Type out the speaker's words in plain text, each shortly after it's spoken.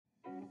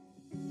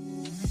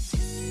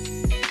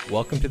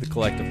Welcome to the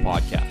Collective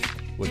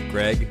Podcast with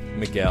Greg,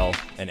 Miguel,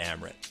 and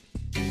Amrit.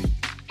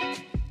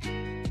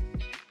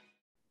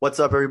 What's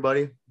up,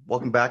 everybody?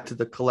 Welcome back to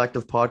the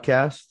Collective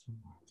Podcast.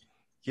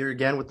 Here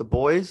again with the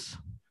boys.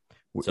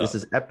 This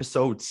is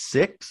episode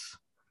 6.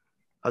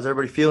 How's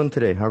everybody feeling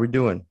today? How are we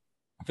doing?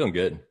 I'm feeling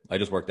good. I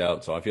just worked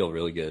out, so I feel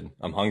really good.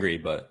 I'm hungry,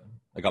 but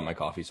I got my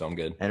coffee, so I'm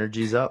good.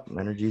 Energy's up.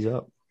 Energy's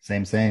up.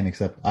 Same,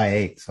 except I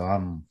ate, so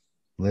I'm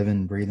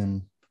living,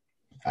 breathing.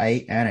 I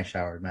ate and I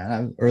showered,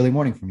 man. Early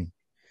morning for me.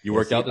 You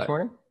worked out this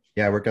morning?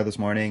 Yeah, I worked out this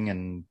morning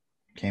and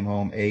came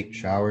home, ate,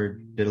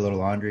 showered, did a little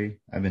laundry.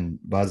 I've been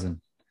buzzing.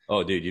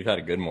 Oh, dude, you've had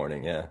a good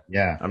morning, yeah.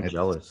 Yeah. I'm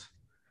jealous.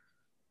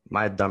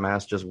 My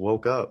dumbass just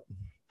woke up.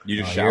 You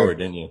just showered,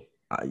 didn't you?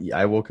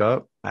 I woke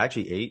up. I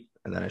actually ate,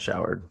 and then I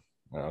showered.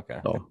 Oh,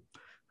 okay. So,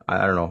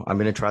 I don't know. I'm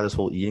going to try this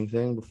whole eating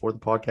thing before the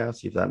podcast,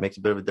 see if that makes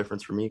a bit of a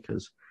difference for me,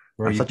 because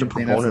I'm such a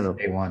proponent of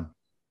day one.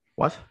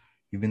 What?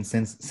 You've been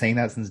saying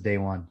that since day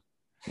one.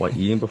 What,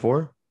 eating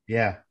before?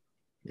 Yeah.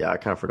 Yeah, I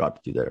kind of forgot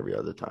to do that every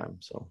other time.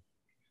 So,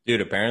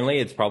 dude, apparently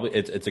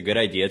it's a good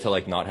idea to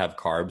like not have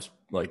carbs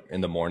like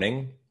in the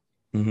morning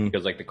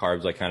because like the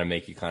carbs like kind of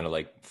make you kind of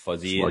like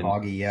fuzzy and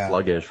foggy, yeah,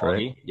 sluggish,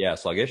 foggy. Right? Yeah,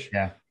 sluggish.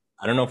 Yeah.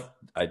 I don't know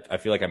if I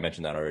feel like I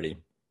mentioned that already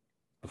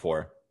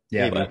before.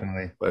 Yeah,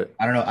 definitely. But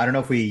I don't know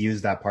if we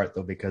used that part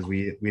though, because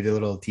we did a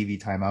little TV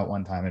timeout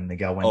one time and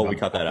Miguel went. Oh, we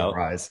cut that out.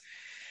 Fries.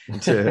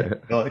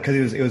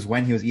 Because it was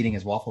when he was eating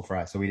his waffle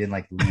fries, so we didn't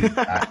like leave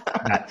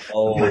that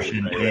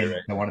portion in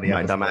one of the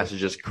My episodes. dumbass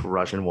is just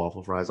crushing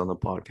waffle fries on the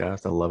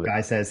podcast. I love it.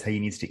 Guy says he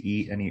needs to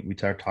eat, and we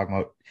start talking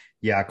about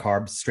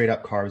carbs. Straight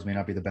up carbs may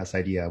not be the best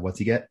idea. What's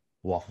he get?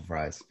 Waffle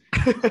fries.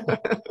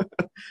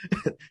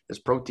 There's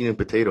protein in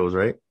potatoes,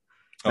 right?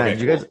 Man, Okay,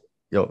 did you guys?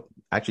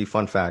 Actually,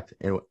 fun fact: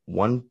 in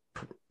one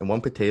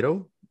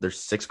potato, there's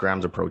 6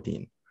 grams of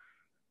protein.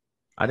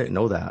 I didn't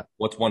know that.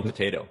 What's one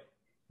potato?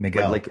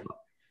 Miguel, like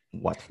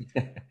what?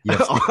 You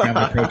have 6 grams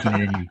of protein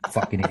in it, you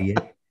fucking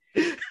idiot.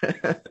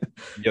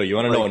 Yo, you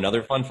want to know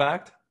another fun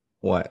fact?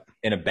 What?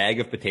 In a bag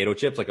of potato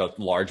chips, like a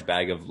large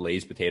bag of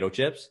Lay's potato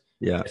chips,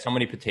 Yeah. how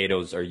many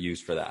potatoes are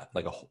used for that?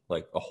 Like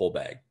a whole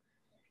bag?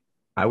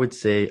 I would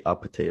say a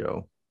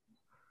potato.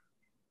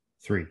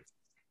 3.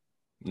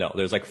 No,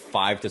 there's like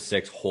 5 to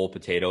 6 whole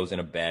potatoes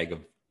in a bag of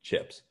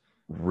chips.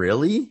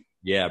 Really?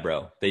 Yeah,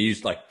 bro. They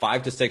use like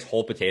 5 to 6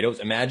 whole potatoes.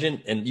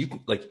 Imagine, and you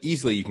can like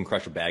easily you can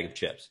crush a bag of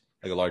chips,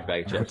 like a large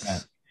bag of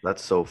chips.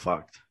 That's so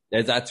fucked.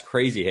 That's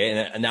crazy,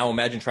 hey? And now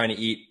imagine trying to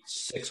eat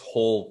 6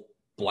 whole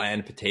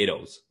bland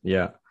potatoes.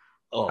 Yeah.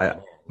 Oh,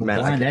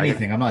 Man,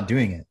 anything. I'm not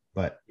doing it,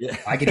 but yeah.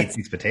 I could eat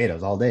 6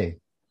 potatoes all day.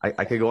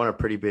 I could go on a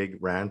pretty big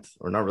rant,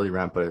 or not really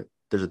rant, but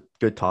there's a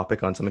good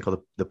topic on something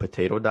called the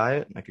potato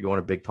diet. I could go on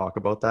a big talk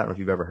about that. I don't know if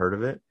you've ever heard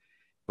of it,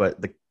 but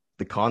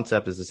the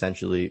concept is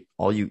essentially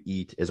all you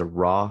eat is a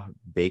raw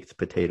baked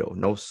potato,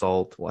 no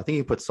salt. Well, I think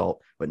you put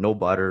salt, but no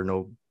butter,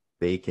 no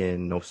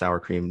bacon, no sour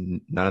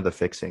cream, none of the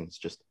fixings,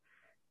 just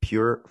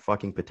pure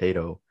fucking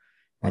potato.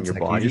 And your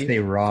body. You just say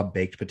raw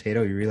baked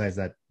potato. You realize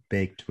that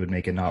baked would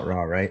make it not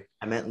raw, right?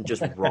 I meant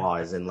just raw,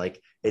 as in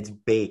like it's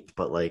baked,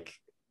 but like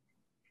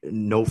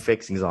no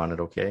fixings on it.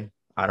 Okay,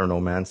 I don't know,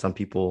 man. Some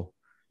people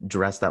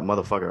dress that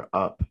motherfucker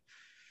up,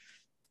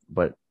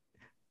 but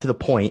to the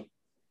point,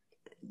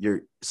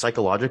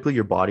 psychologically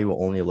your body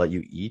will only let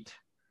you eat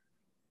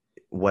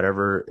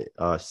whatever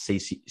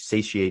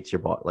satiates your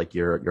body, like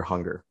your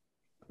hunger,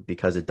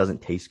 because it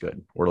doesn't taste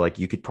good. Or like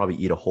you could probably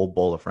eat a whole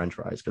bowl of French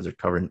fries because they're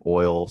covered in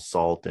oil,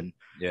 salt, and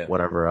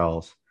whatever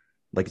else.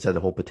 Like I said, the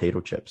whole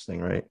potato chips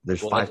thing, right?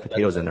 There's 5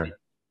 potatoes in there.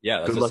 Yeah,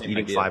 that's good luck eating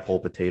idea. 5 whole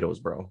potatoes,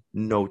 bro.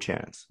 No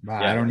chance.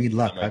 I don't need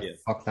luck. I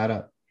fuck that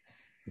up.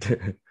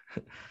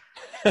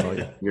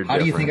 How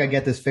do you think I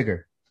get this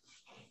figure?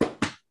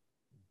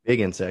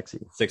 Big and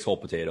sexy. 6 whole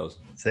potatoes.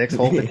 6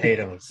 whole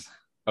potatoes.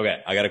 Okay,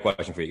 I got a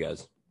question for you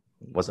guys.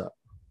 What's up?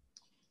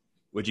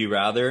 Would you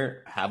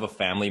rather have a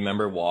family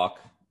member walk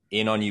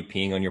in on you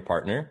peeing on your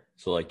partner,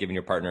 so like giving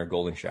your partner a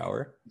golden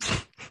shower,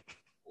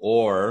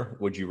 or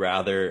would you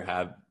rather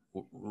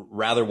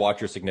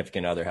watch your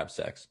significant other have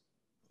sex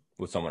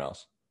with someone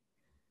else?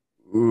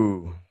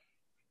 Ooh.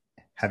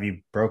 Have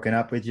you broken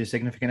up with your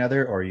significant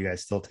other, or are you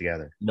guys still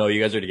together? No,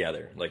 you guys are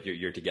together. Like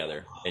you're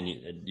together, and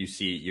you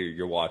see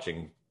you're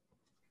watching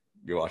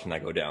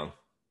that go down.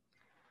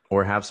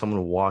 Or have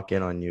someone walk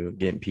in on you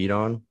getting peed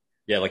on.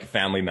 Yeah, like a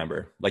family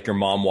member. Like your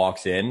mom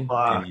walks in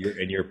and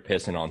you're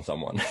pissing on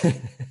someone.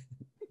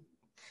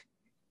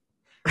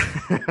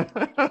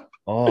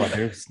 Oh,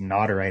 there's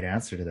not a right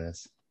answer to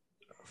this.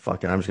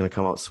 Fucking, I'm just gonna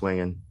come out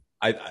swinging.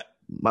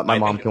 My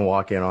mom can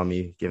walk in on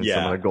me giving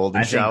someone a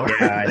golden shower.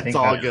 I think it's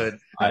all good.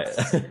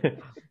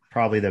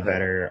 Probably the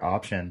better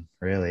option,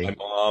 really. My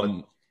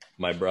mom,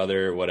 my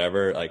brother,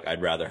 whatever. Like,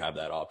 I'd rather have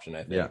that option,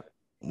 I think. Yeah.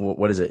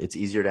 What is it? It's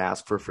easier to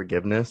ask for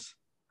forgiveness.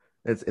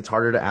 It's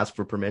harder to ask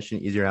for permission,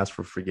 easier to ask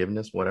for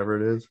forgiveness, whatever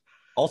it is.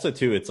 Also,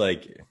 too, it's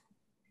like,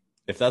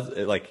 if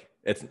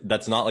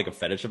that's not like a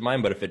fetish of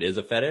mine, but if it is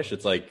a fetish,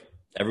 it's like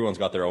everyone's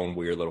got their own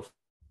weird little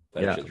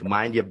fetishes. Yeah,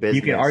 mind your business.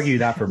 You can argue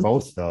that for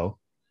both, though.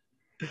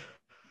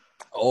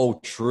 Oh,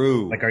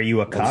 true. Like, are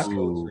you a That's cuck?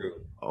 so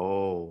true.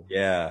 Oh,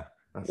 Yeah.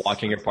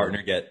 Watching your that's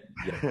partner get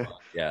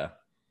yeah.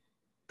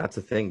 that's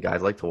the thing.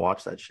 Guys like to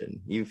watch that shit.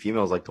 Even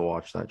females like to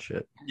watch that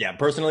shit. Yeah,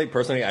 personally,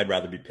 I'd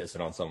rather be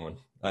pissing on someone.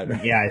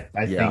 Yeah,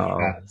 I think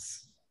Yeah.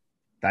 that's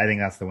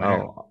the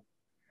winner. Oh,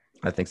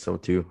 I think so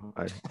too.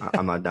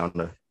 I'm not down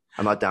to.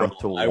 I'm not down Bro,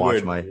 to I watch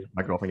would.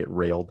 my girlfriend get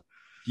railed.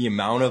 The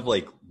amount of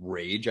like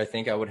rage I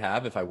think I would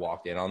have if I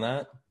walked in on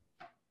that.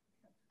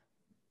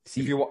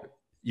 See, If you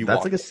that's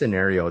walk, like a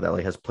scenario that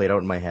like has played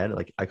out in my head.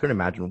 Like I couldn't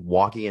imagine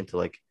walking into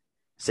like,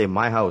 say,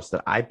 my house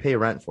that I pay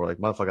rent for. Like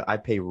motherfucker, I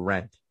pay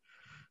rent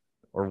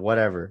or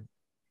whatever,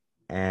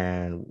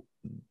 and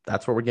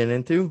that's what we're getting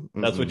into.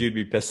 that's what Mm-mm. you'd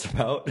be pissed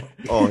about.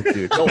 Oh,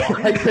 dude, no,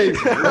 I pay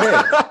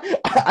rent.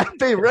 I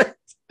pay rent.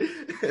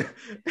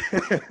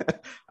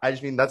 I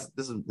just mean this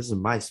is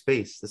my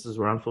space. This is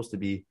where I'm supposed to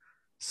be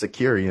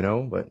secure, you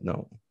know. But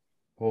no,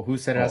 Well, who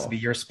said it has to be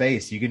your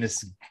space? She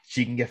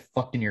can get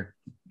fucked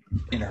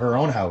in her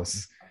own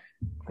house.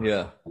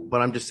 Yeah. but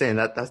I'm just saying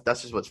that's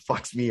just what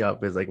fucks me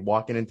up is like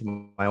walking into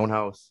my own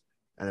house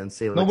and then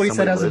say like, Nobody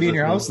said it has to be in lives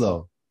your with house me.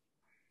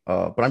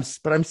 though.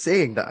 But I'm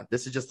saying that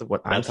this is just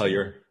what I'm That's how saying.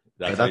 you're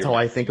That's, you're how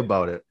I think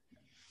about it.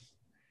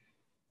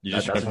 You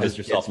just that's try to what piss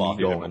yourself gets me off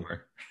even going.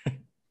 more.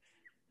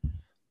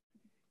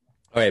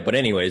 All right, but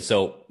anyways,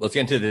 so let's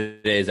get into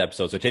today's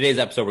episode. So today's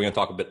episode, we're going to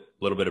talk a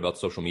little bit about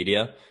social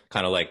media,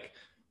 kind of like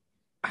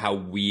how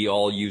we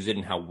all use it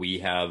and how we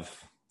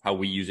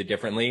use it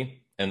differently.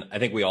 And I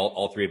think we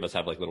all three of us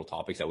have like little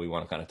topics that we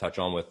want to kind of touch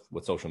on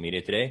with social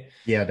media today.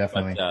 Yeah,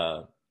 definitely.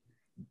 But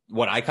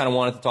what I kind of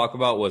wanted to talk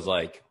about was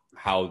like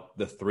how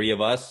the three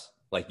of us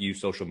like use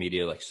social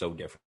media like so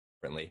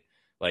differently.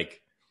 Like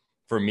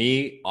for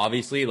me,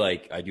 obviously,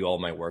 like I do all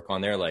my work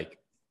on there. Like,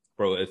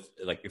 bro,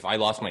 if I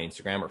lost my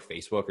Instagram or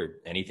Facebook or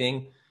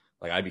anything,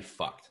 like I'd be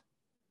fucked.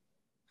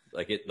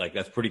 Like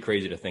that's pretty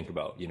crazy to think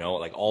about, you know?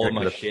 Like all of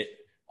my shit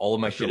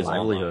Your is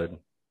online. livelihood.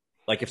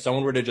 Like if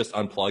someone were to just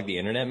unplug the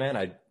internet, man,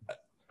 I'd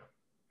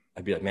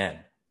be like, man,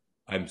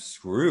 I'm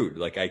screwed.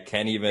 Like I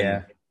can't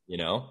even, you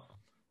know,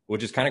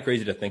 which is kind of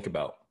crazy to think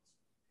about.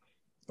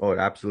 Oh, it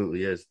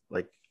absolutely is.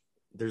 Like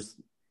there's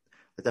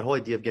like that whole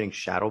idea of getting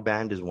shadow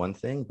banned is one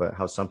thing, but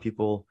how some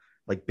people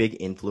like big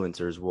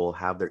influencers will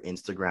have their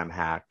Instagram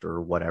hacked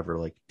or whatever.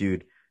 Like,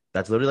 dude,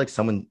 that's literally like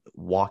someone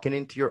walking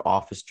into your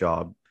office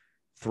job,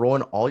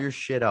 throwing all your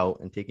shit out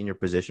and taking your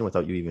position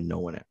without you even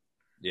knowing it.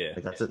 Yeah.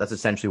 Like that's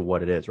essentially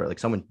what it is, right? Like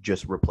someone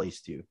just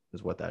replaced you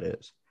is what that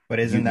is. But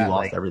isn't You that lost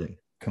like everything.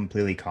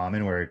 completely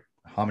common where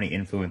how many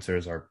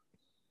influencers are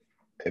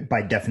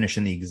by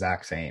definition the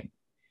exact same?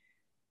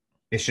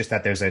 It's just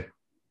that there's a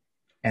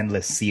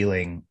endless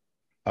ceiling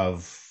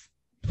of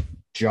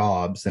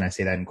jobs, and I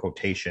say that in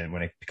quotation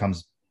when it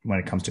comes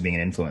to being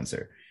an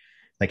influencer.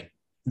 Like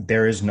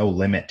there is no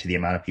limit to the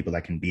amount of people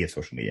that can be a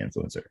social media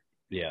influencer.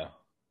 Yeah.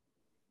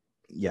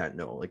 Yeah,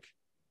 no, like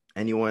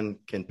anyone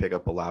can pick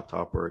up a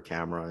laptop or a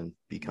camera and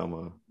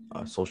become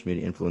a social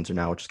media influencer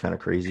now, which is kind of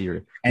crazy.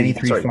 Or Any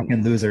three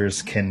fucking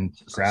losers can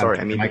grab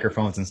I mean,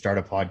 microphones and start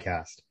a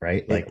podcast,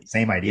 right? Like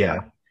same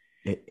idea.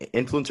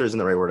 Influencer isn't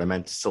the right word. I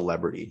meant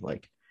celebrity.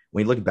 Like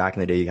when you look back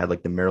in the day, you had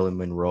like the Marilyn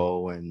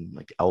Monroe and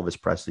like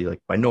Elvis Presley. Like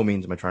by no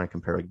means am I trying to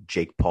compare like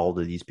Jake Paul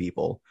to these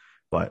people,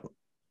 but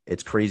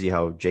it's crazy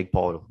how Jake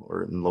Paul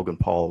or Logan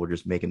Paul were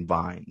just making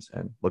vines,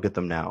 and look at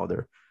them now.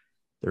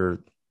 They're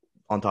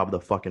on top of the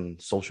fucking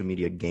social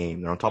media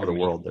game. They're on top of the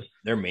world.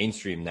 They're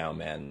mainstream now,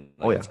 man.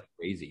 Like, Oh yeah, it's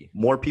crazy.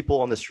 More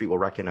people on the street will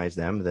recognize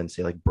them than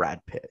say like Brad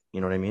Pitt.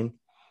 You know what I mean?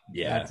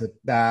 Yeah,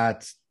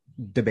 that's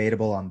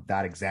debatable on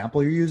that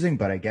example you're using,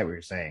 but I get what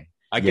you're saying.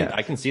 I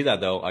can see that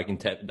though. I can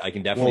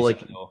definitely. Well, like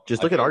see that, though.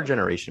 just look at our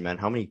generation, man.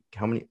 How many?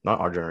 Not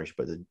our generation,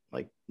 but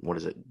like what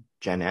is it?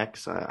 Gen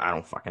X? I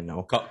don't fucking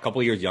know.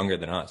 Couple years younger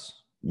than us.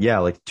 Yeah,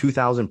 like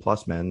 2000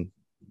 plus, man.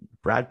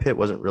 Brad Pitt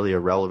wasn't really a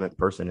relevant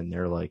person in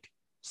their like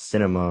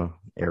cinema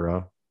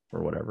era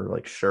or whatever.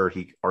 Like, sure,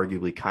 he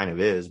arguably kind of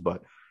is,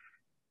 but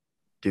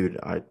dude,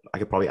 I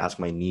could probably ask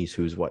my niece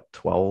who's what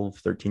 12,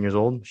 13 years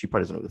old. She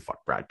probably doesn't know who the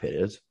fuck Brad Pitt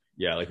is.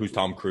 Yeah, like who's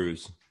Tom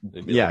Cruise?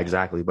 Yeah,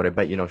 exactly. But I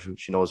bet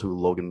she knows who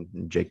Logan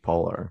and Jake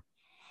Paul are.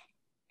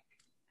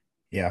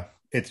 Yeah,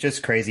 it's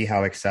just crazy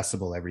how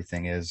accessible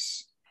everything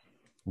is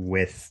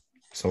with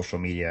social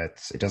media.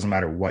 It doesn't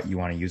matter what you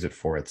want to use it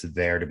for. It's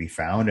there to be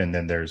found, and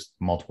then there's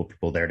multiple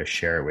people there to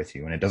share it with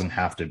you. And it doesn't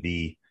have to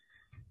be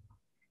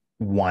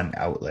one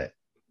outlet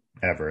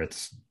ever.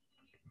 It's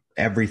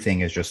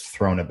everything is just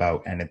thrown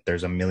about, and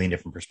there's a million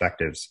different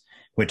perspectives,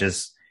 which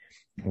is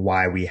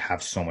why we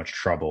have so much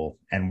trouble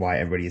and why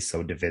everybody is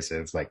so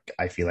divisive. Like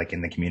I feel like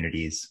in the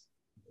communities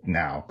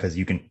now, because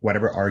you can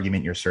whatever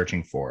argument you're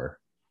searching for,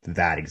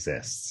 that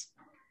exists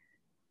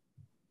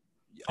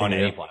on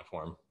any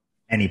platform.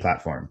 Any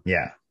platform,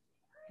 yeah.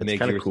 It's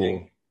kind of cool.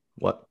 Saying,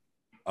 what?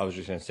 I was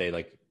just gonna say,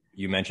 like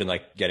you mentioned,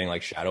 like getting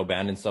like shadow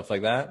banned and stuff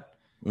like that.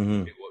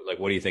 Mm-hmm. Like,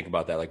 what do you think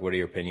about that? Like, what are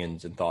your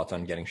opinions and thoughts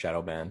on getting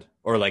shadow banned,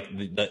 or like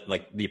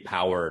the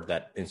power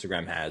that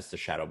Instagram has to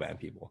shadow ban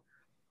people?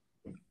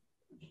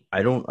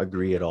 I don't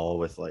agree at all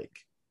with like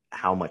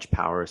how much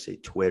power, say,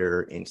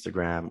 Twitter,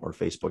 Instagram, or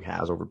Facebook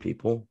has over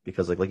people.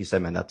 Because like you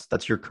said, man,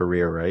 that's your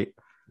career, right?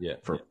 Yeah.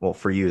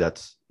 For you,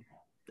 that's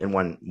in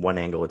one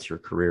angle, it's your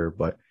career,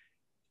 but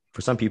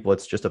for some people,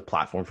 it's just a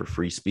platform for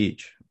free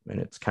speech, and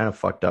it's kind of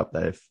fucked up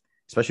that if,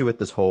 especially with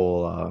this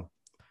whole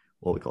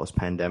what we call this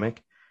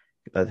pandemic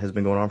that has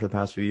been going on for the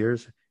past few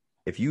years,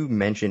 if you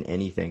mention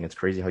anything, it's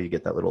crazy how you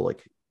get that little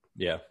like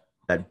Yeah.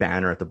 that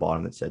banner at the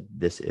bottom that said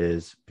this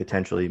is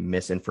potentially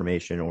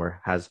misinformation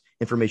or has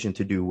information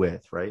to do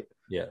with, right?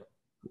 Yeah.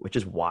 Which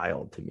is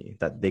wild to me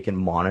that they can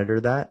monitor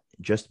that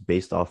just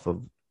based off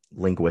of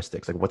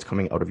linguistics, like what's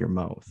coming out of your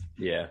mouth.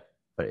 Yeah.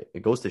 But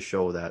it goes to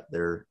show that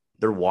they're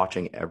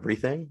watching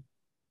everything,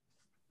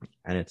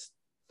 and it's,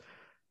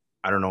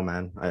 I don't know,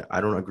 man. I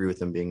don't agree with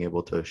them being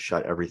able to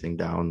shut everything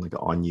down like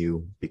on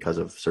you because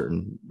of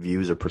certain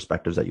views or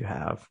perspectives that you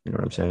have. You know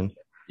what I'm saying?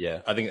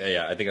 Yeah. I think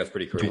that's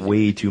pretty crazy. It's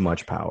way too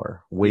much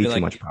power. Way Even too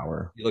like, much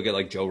power. You look at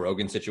like Joe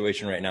Rogan's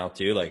situation right now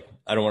too. Like,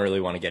 I don't really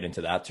want to get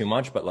into that too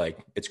much, but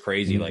like, it's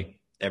crazy. Like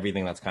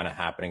everything that's kind of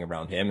happening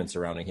around him and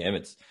surrounding him.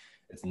 It's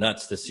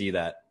nuts to see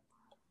that,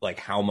 like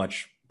how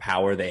much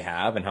power they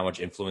have and how much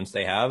influence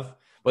they have.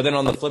 But then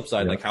on the flip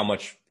side, like how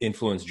much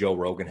influence Joe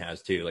Rogan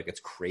has too. Like it's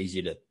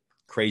crazy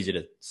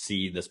to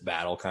see this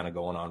battle kind of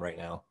going on right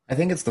now. I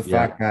think it's the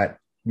fact that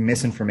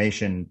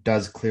misinformation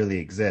does clearly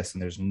exist,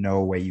 and there's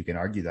no way you can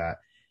argue that.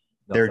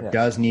 There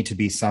does need to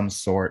be some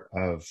sort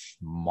of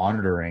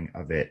monitoring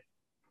of it.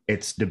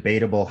 It's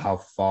debatable how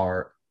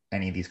far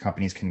any of these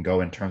companies can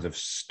go in terms of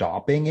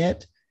stopping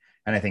it.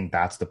 And I think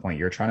that's the point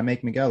you're trying to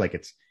make, Miguel. Like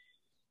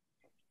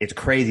it's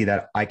crazy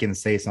that I can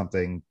say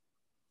something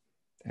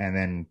and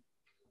then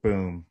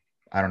boom,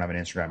 I don't have an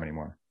Instagram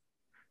anymore.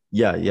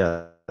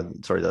 Yeah.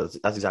 Sorry, that's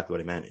exactly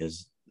what I meant.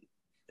 Is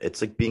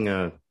it's like being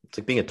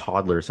a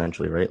toddler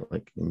essentially, right?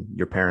 Like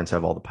your parents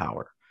have all the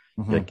power.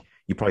 Mm-hmm. Like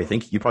you probably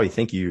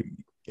think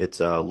it's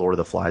Lord of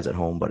the Flies at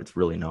home, but it's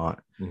really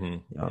not.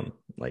 Mm-hmm.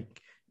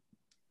 Like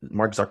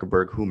Mark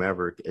Zuckerberg,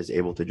 whomever, is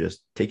able to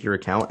just take your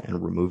account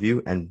and remove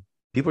you, and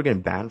people are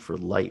getting banned for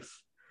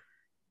life.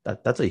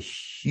 That's a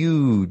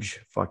huge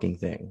fucking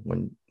thing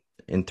when,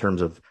 in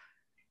terms of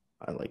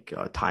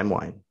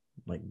timeline.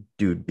 Like,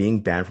 dude,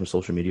 being banned from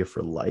social media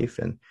for life.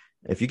 And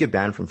if you get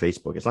banned from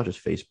Facebook, it's not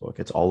just Facebook,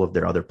 it's all of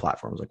their other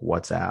platforms like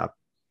WhatsApp,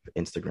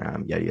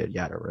 Instagram, yada, yada,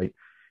 yada, right?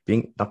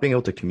 Not being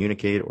able to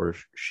communicate or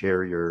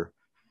share your,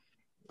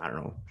 I don't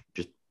know,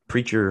 just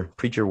preach your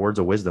words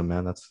of wisdom,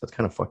 man. That's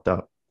kind of fucked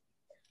up.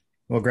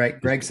 Well,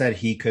 Greg said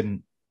he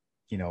couldn't,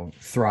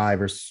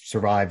 thrive or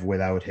survive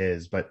without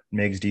his, but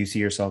Migs, do you see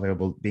yourself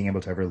being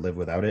able to ever live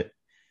without it?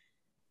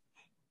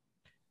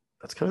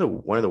 That's kind of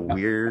one of the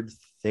weird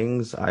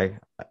things I'm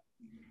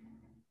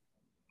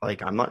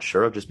not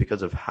sure of, just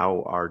because of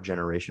how our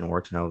generation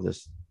works and how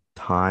this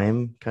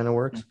time kind of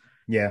works.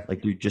 Yeah.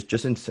 Like, dude,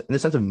 just in the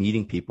sense of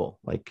meeting people,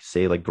 like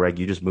say like Greg,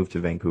 you just moved to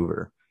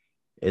Vancouver.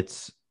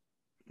 It's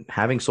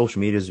having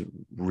social media is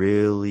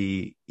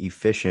really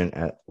efficient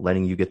at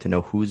letting you get to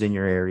know who's in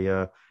your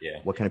area,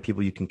 what kind of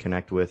people you can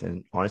connect with,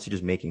 and honestly,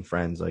 just making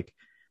friends. Like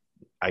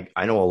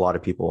I know a lot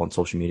of people on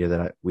social media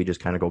that we just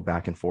kind of go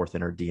back and forth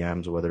in our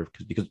DMs, whether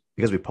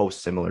because we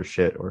post similar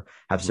shit or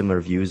have similar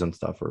views on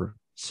stuff or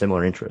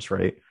similar interests,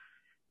 right?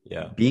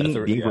 Yeah.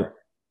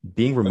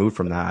 Being removed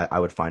from that, I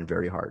would find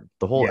very hard.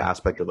 The whole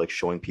aspect of like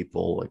showing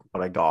people like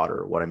what I got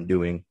or what I'm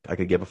doing, I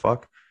could give a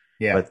fuck.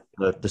 Yeah.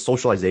 But the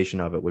socialization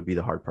of it would be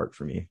the hard part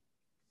for me.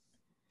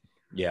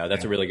 Yeah,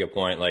 that's a really good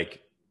point.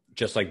 Like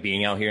just like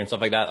being out here and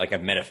stuff like that. Like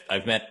I've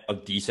met a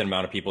decent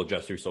amount of people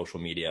just through social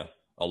media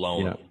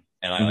alone. Yeah.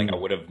 And I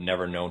would have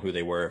never known who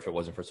they were if it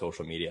wasn't for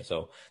social media.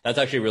 So that's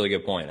actually a really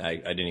good point. I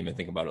didn't even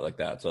think about it like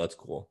that. So that's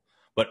cool.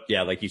 But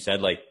yeah, like you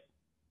said, like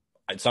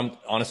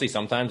honestly,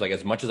 sometimes like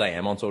as much as I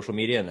am on social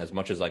media and as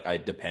much as like I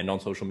depend on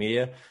social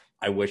media,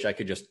 I wish I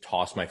could just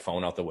toss my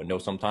phone out the window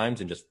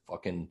sometimes and just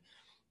fucking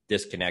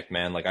disconnect,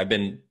 man. Like I've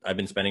been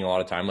spending a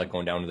lot of time like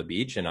going down to the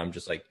beach, and I'm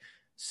just like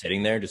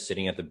sitting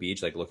at the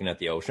beach, like looking at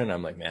the ocean.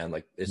 I'm like, man,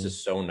 like this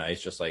is so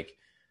nice. Just like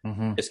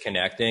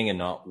disconnecting and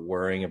not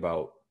worrying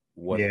about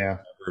what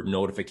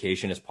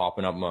notification is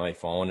popping up on my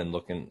phone and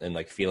looking and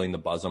like feeling the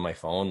buzz on my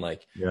phone.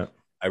 Like,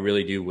 I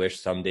really do wish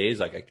some days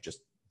like I could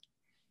just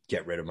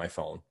get rid of my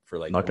phone for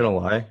like. Not gonna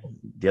lie,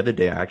 the other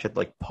day I actually had to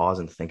like pause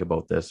and think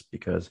about this,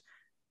 because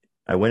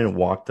I went and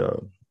walked.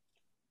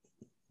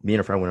 Me and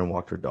a friend went and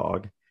walked her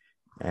dog,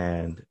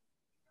 and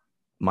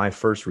my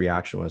first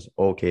reaction was,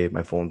 okay,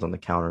 my phone's on the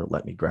counter.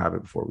 Let me grab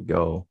it before we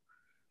go.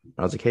 And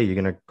I was like, hey, you're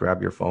gonna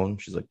grab your phone?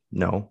 She's like,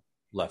 no.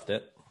 Left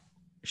it.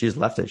 She just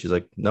left it. She's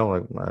like, no,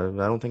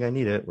 I don't think I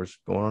need it. We're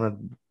just going on a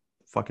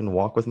fucking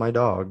walk with my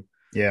dog.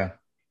 Yeah.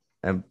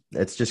 And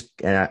it's just,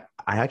 and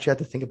I actually had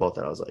to think about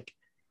that. I was like,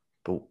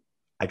 but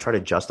I try to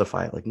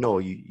justify it. Like, no,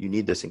 you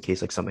need this in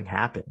case like something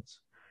happens.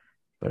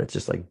 But it's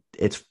just like,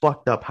 it's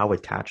fucked up how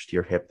attached to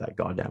your hip that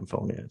goddamn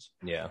phone is.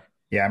 Yeah.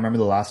 Yeah. I remember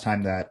the last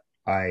time that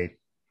I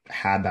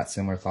had that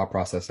similar thought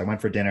process. I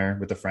went for dinner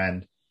with a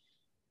friend,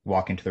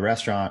 walk into the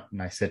restaurant, and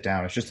I sit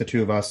down. It's just the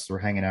two of us. We're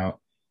hanging out.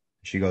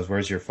 She goes,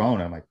 where's your phone?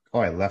 I'm like, oh,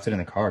 I left it in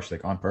the car. She's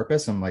like, on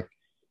purpose? I'm like,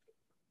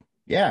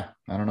 Yeah,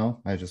 I don't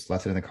know. I just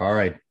left it in the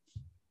car. I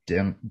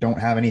don't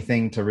have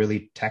anything to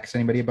really text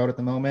anybody about at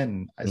the moment.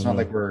 And it's not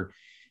like Hmm. we're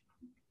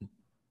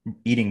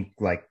eating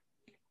like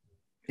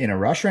in a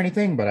rush or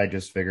anything, but I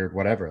just figured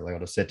whatever. Like I'll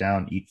just sit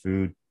down, eat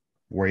food,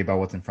 worry about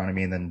what's in front of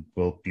me, and then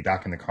we'll be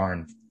back in the car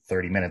in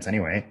 30 minutes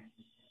anyway.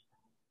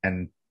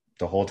 And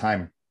the whole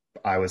time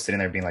I was sitting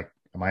there being like,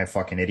 am I a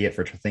fucking idiot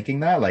for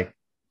thinking that? Like,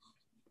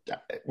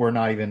 we're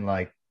not even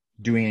like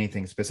doing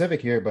anything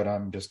specific here, but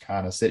I'm just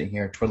kind of sitting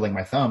here twiddling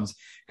my thumbs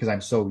because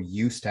I'm so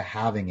used to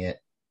having it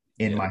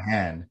in Yeah. my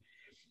hand.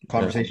 Yeah.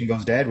 Conversation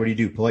goes dead. What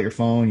do? Pull out your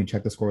phone, you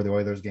check the score of the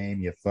Oilers game,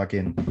 you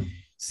fucking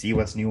see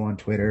what's new on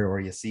Twitter or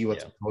you see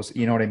what's Yeah. posted.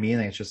 You know what I mean?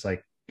 Like, it's just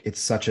like, it's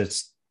such a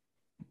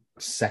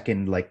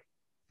second, like,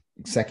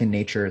 second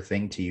nature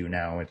thing to you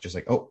now. It's just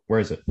like, oh, where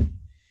is it?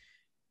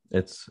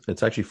 It's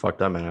actually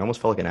fucked up, man. I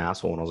almost felt like an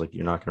asshole when I was like,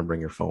 "You're not gonna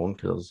bring your phone,"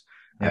 because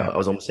Yeah. I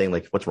was almost saying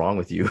like, "What's wrong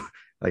with you?"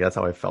 Like that's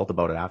how I felt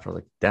about it after. I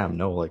was like, "Damn,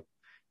 no, like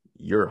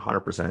you're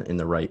 100% in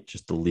the right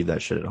just to leave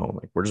that shit at home.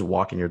 Like we're just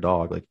walking your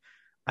dog. Like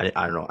I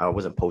don't know. I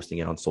wasn't posting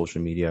it on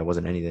social media. I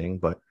wasn't anything,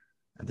 but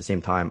at the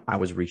same time, I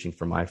was reaching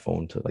for my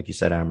phone to, like you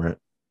said, Amaret,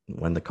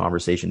 when the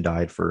conversation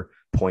died for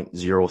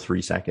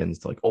 0.03 seconds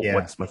to like, oh, Yeah.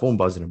 what's my phone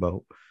buzzing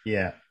about?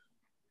 Yeah.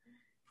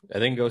 I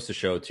think it goes to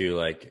show too,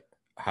 like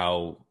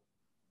how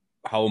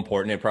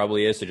important it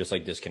probably is to just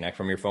like disconnect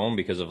from your phone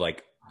because of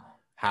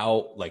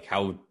how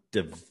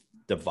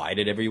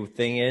divided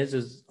everything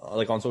is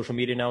like on social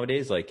media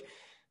nowadays. Like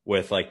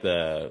with like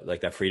the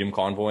like that freedom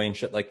convoy and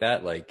shit like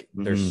that. Like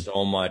there's Hmm.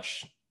 so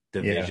much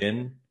Yeah.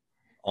 division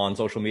on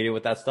social media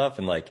with that stuff,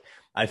 and like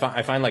I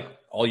find like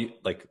all you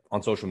like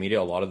on social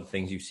media, a lot of the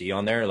things you see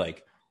on there,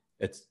 like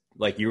it's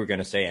like you were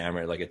gonna say,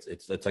 Amber, like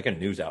it's like a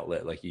news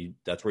outlet. Like you,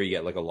 that's where you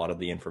get like a lot of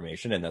the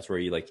information, and that's where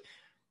you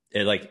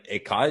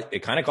it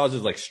kind of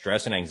causes like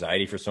stress and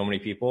anxiety for so many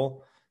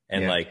people.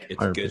 And Yeah. like it's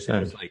good to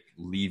 100%. just like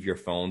leave your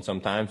phone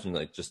sometimes and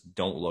like just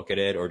don't look at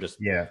it, or just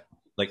Yeah.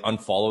 like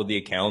unfollow the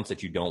accounts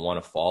that you don't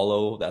want to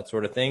follow, that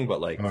sort of thing. But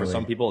like for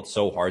some Totally. people, it's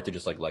so hard to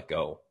just like let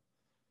go.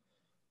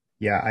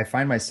 Yeah, I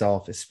find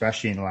myself,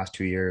 especially in the last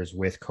 2 years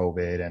with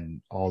COVID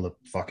and all the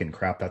fucking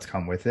crap that's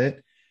come with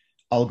it,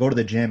 I'll go to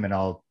the gym and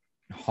I'll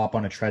hop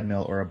on a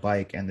treadmill or a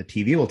bike and the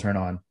TV will turn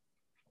on.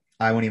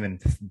 I won't even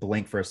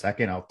blink for a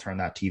second. I'll turn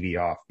that TV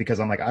off because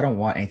I'm like, I don't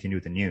want anything to do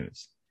with the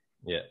news.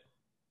 Yeah.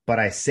 But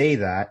I say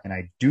that and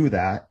I do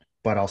that,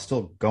 but I'll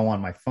still go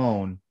on my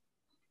phone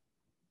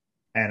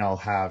and I'll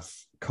have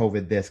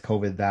COVID this,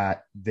 COVID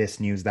that, this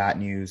news, that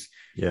news,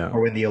 Yeah.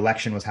 or when the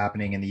election was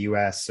happening in the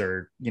US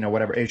or,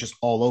 whatever, it was just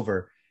all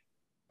over.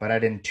 But I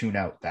didn't tune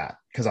out that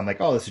because I'm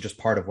like, oh, this is just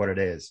part of what it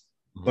is.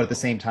 But Mhm. at the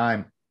same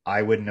time,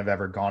 I wouldn't have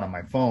ever gone on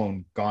my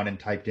phone, gone and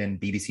typed in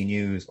BBC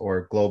News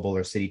or Global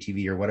or City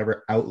TV or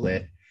whatever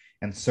outlet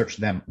and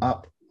searched them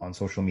up on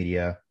social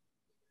media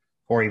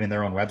or even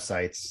their own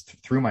websites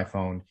through my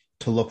phone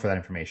to look for that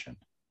information.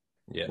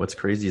 Yeah. What's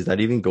crazy is that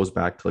even goes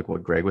back to like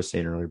what Greg was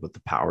saying earlier about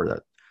the power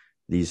that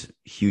these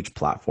huge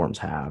platforms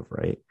have,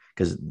 right?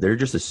 Because they're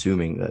just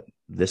assuming that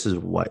this is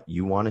what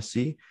you want to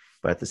see,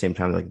 but at the same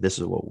time, like this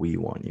is what we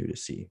want you to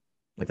see.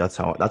 Like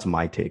that's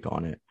my take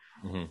on it.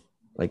 Hmm.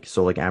 Like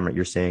so, like Amrit,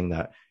 you're saying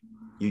that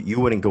you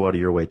wouldn't go out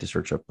of your way to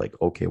search up like,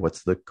 okay,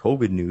 what's the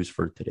COVID news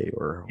for today,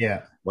 or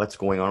Yeah. what's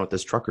going on with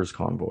this truckers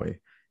convoy?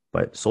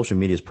 But social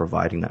media is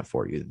providing that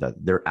for you.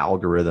 That their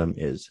algorithm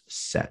is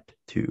set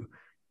to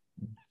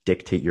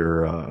dictate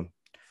your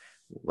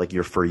like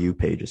your for you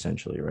page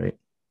essentially, right?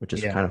 Which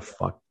is Yeah. kind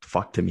of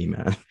fuck to me,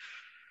 man.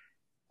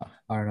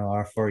 I don't know.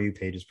 Our For You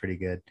page is pretty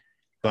good.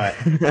 But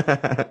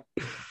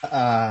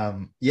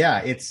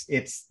yeah,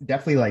 it's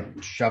definitely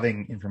like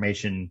shoving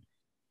information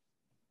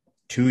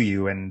to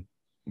you and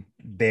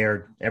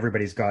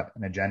everybody's got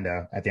an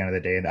agenda at the end of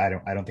the day. And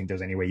I don't think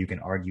there's any way you can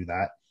argue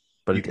that.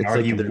 But You can it's like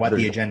argue what the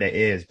they're agenda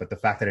is, but the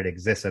fact that it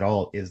exists at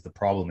all is the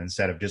problem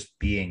instead of just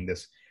being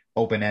this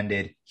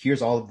open-ended,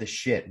 here's all of this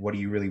shit. What do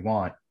you really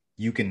want?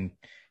 You can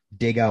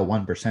dig out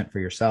 1% for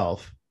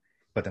yourself,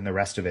 but then the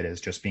rest of it is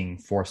just being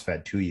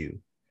force-fed to you.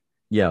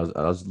 yeah,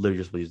 I was literally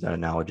just using that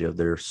analogy of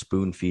they're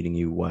spoon feeding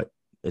you what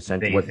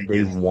essentially They what think they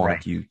is right.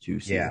 want you to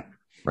see, Yeah.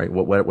 right?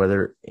 What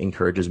whether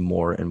encourages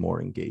more and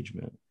more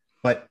engagement.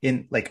 But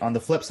in like on the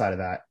flip side of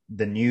that,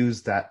 the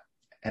news that,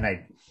 and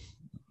I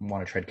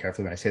want to tread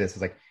carefully when I say this,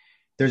 is like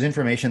there's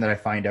information that I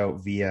find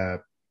out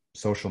via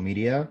social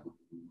media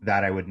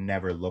that I would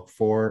never look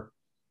for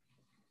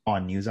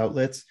on news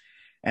outlets.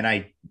 And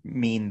I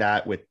mean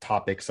that with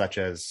topics such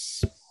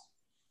as,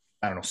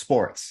 I don't know,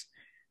 sports.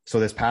 So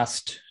this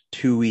past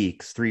 2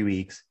 weeks, 3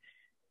 weeks,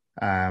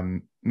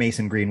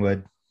 Mason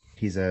Greenwood,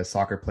 he's a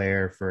soccer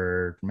player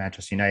for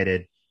Manchester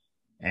United,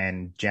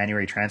 and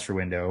January transfer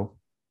window,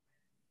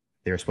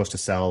 they were supposed to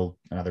sell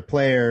another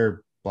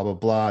player, blah, blah,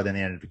 blah. Then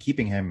they ended up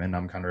keeping him. And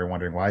I'm kind of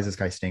wondering, why is this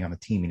guy staying on the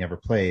team? He never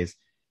plays.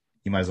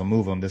 You might as well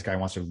move him. This guy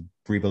wants to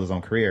rebuild his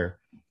own career.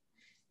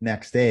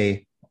 Next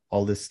day,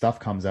 all this stuff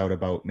comes out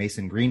about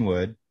Mason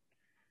Greenwood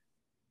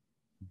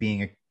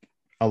being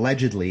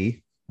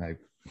allegedly, like,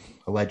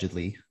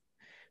 allegedly,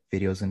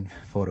 videos and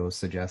photos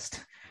suggest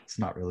it's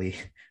not really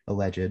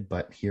alleged,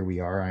 but here we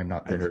are. I'm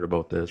not I heard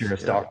about this.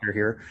 Juris Doctor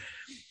here,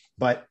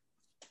 but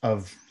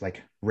of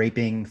like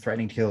raping,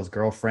 threatening to kill his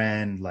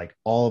girlfriend, like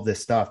all of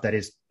this stuff that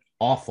is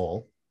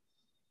awful.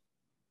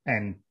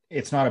 And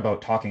it's not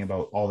about talking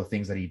about all the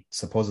things that he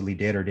supposedly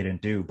did or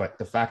didn't do, but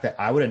the fact that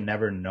I would have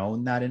never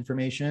known that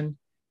information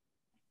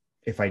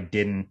if I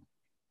didn't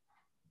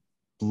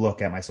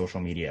look at my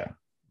social media.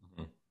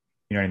 Mm-hmm.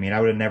 You know what I mean?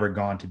 I would have never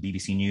gone to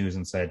BBC News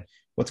and said,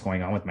 what's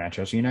going on with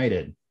Manchester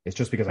United? It's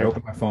just because I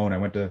opened my phone, I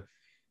went to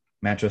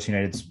Manchester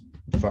United's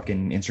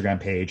fucking Instagram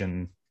page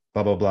and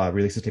blah, blah, blah,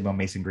 released a statement about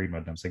Mason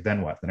Greenwood. And I was like,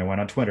 then what? Then I went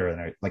on Twitter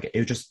and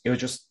it was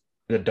just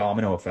the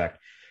domino effect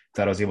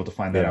that I was able to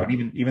find that out.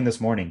 Even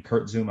this morning,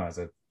 Kurt Zuma is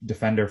a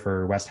defender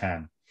for West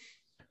Ham.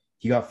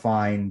 He got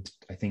fined,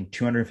 I think,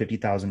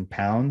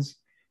 £250,000,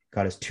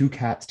 got his 2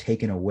 cats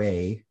taken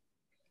away.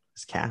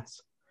 His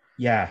cats?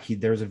 Yeah,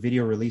 there was a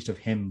video released of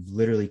him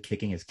literally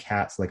kicking his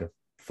cats like a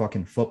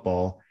fucking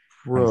football,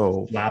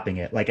 bro, slapping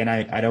it. Like, and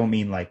I don't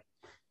mean like,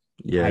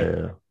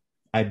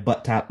 I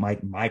butt tap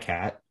my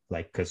cat,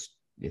 like, because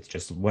it's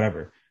just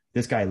whatever.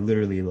 This guy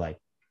literally like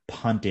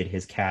punted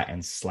his cat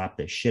and slapped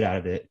the shit out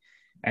of it.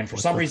 And for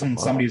some reason,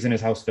 somebody was in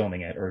his house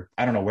filming it, or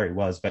I don't know where he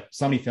was, but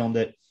somebody filmed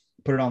it,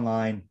 put it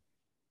online.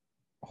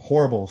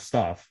 Horrible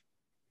stuff.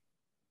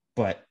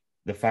 But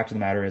the fact of the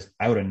matter is,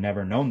 I would have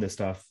never known this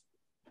stuff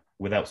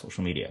without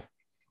social media.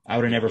 I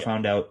would have never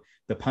found out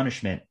the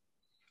punishment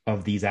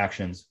of these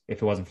actions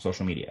if it wasn't for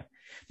social media.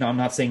 Now, I'm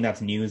not saying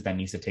that's news that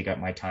needs to take up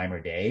my time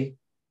or day.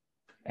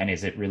 And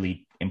is it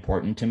really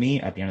important to me?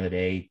 At the end of the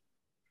day,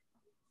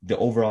 the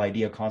overall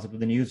idea, concept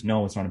of the news,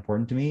 no, it's not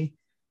important to me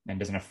and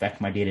doesn't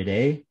affect my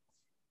day-to-day.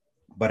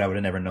 But I would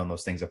have never known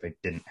those things if I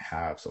didn't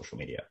have social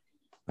media.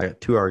 I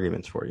got 2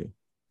 arguments for you.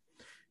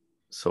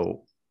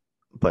 So,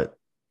 but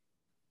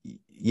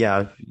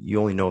yeah, you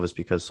only know this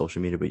because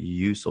social media, but you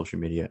use social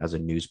media as a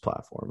news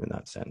platform in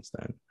that sense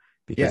then.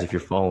 Because if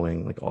you're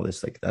following like all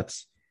this, like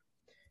that's,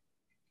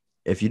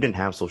 if you didn't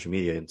have social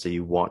media and say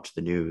you watch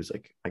the news,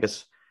 like I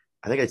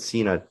think I'd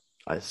seen a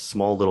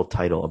small little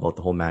title about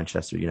the whole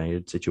Manchester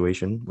United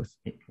situation with,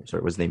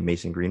 sorry, was his name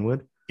Mason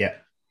Greenwood? Yeah.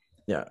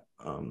 Yeah.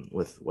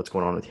 With what's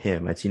going on with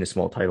him. I'd seen a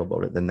small title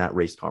about it. Then that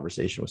raised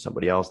conversation with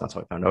somebody else. That's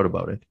how I found out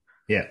about it.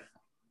 Yeah.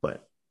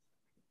 But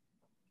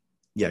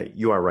yeah,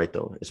 you are right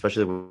though,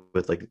 especially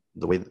with like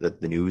the way that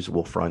the news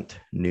will front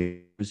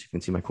news. You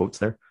can see my quotes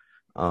there.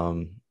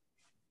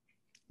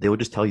 They will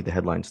just tell you the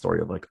headline story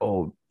of like,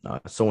 oh,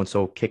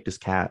 so-and-so kicked his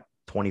cat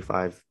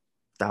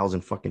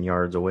 25,000 fucking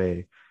yards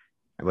away.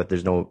 But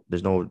there's no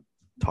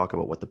talk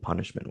about what the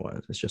punishment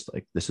was. It's just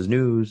like, this is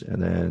news.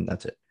 And then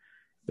that's it.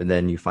 And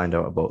then you find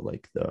out about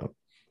like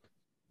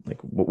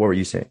what were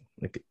you saying?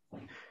 Like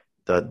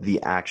the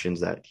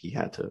actions that he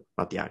had to,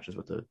 not the actions,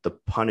 but the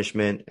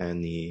punishment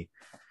and the,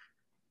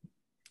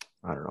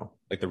 I don't know.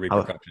 Like the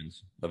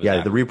repercussions.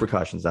 The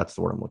repercussions. That's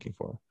the word I'm looking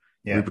for.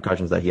 Yeah.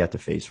 Repercussions that he had to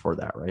face for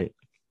that, right?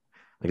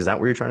 Like, is that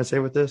what you're trying to say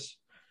with this?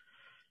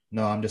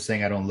 No, I'm just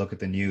saying I don't look at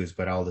the news,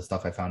 but all the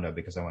stuff I found out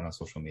because I went on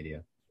social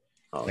media.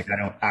 Oh. Like I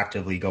don't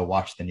actively go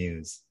watch the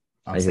news.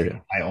 I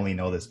only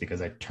know this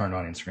because I turned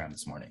on Instagram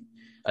this morning.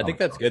 I think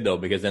that's good though,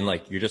 because then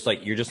you're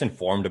just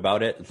informed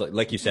about it. It's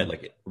like you said,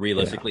 like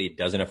realistically, it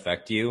doesn't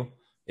affect you.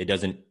 It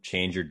doesn't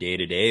change your day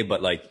to day,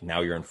 but like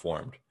now you're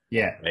informed.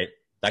 Yeah. Right.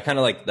 That kind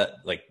of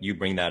like you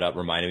bring that up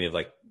reminded me of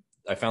like,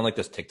 I found like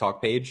this TikTok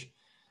page,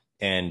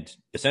 and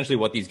essentially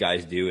what these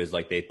guys do is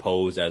like they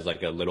pose as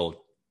like a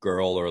little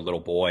girl or a little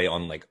boy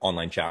on like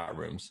online chat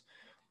rooms,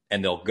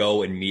 and they'll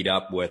go and meet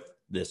up with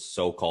this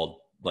so-called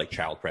like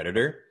child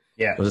predator.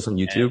 Yeah. Was this on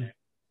YouTube? And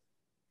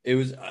it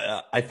was,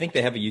 I think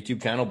they have a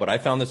YouTube channel, but I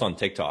found this on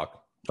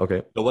TikTok.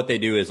 Okay. So what they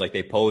do is like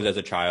they pose as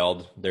a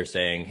child. They're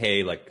saying,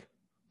 hey, like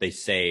they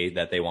say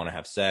that they want to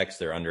have sex.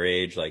 They're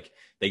underage. Like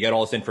they get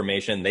all this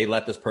information. They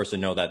let this person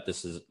know that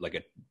this is like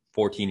a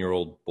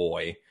 14-year-old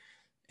boy,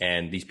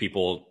 and these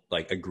people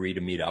like agree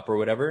to meet up or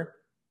whatever.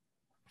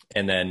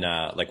 And then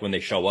like when they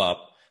show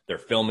up, they're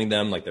filming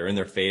them, like they're in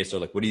their face.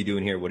 They're like, what are you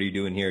doing here? What are you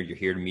doing here? You're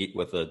here to meet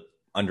with a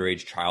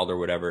underage child or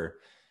whatever.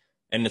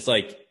 And it's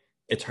like,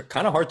 it's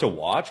kind of hard to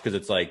watch because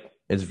it's like,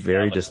 it's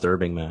very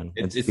disturbing, man.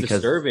 It's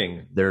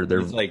disturbing. They're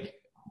like,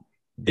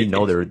 they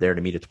know they're there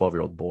to meet a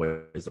 12-year-old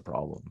boy is the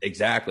problem.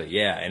 Exactly.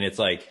 Yeah. And it's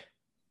like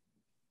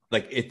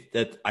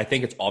I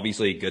think it's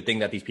obviously a good thing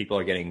that these people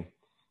are getting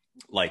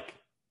like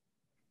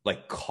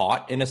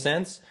caught in a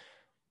sense,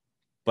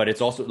 but it's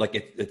also like,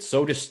 it's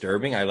so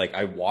disturbing.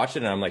 I watched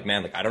it and I'm like,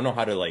 man, like, I don't know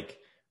how to like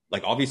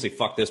obviously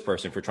fuck this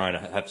person for trying to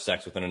have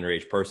sex with an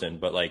underage person,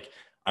 but like,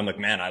 I'm like,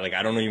 man,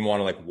 I don't even want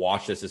to like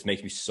watch this. This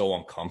makes me so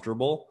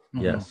uncomfortable.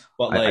 Yes.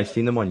 But like, I've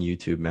seen them on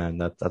YouTube, man.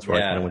 That's where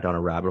I kind of went down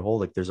a rabbit hole.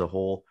 Like there's a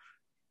whole,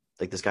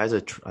 like this guy's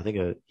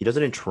he does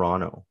it in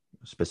Toronto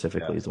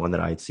specifically is the one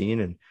that I had seen.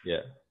 And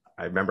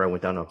I remember I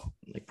went down to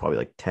like probably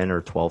like 10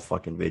 or 12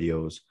 fucking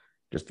videos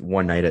just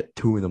one night at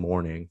 2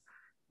 a.m.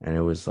 And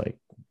it was like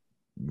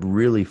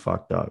really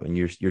fucked up. And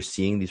you're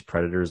seeing these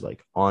predators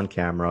like on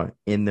camera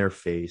in their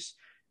face,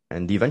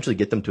 and you eventually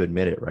get them to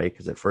admit it, right?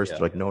 Because at first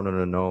they're like,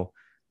 no.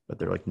 but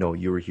they're like, no,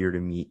 you were here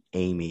to meet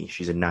Amy.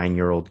 She's a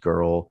 9-year-old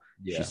girl.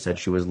 Yeah. She said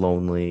she was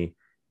lonely.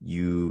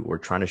 You were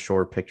trying to show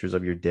her pictures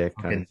of your dick,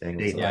 kind of thing.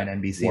 Dateline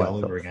NBC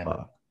all over again.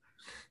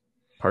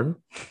 Pardon?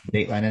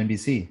 Dateline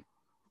NBC.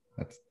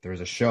 There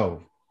was a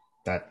show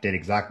that did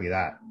exactly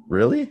that.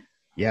 Really?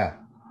 Yeah.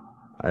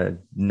 I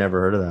never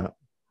heard of that.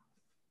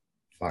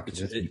 Fuck.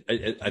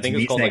 I think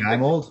it's called like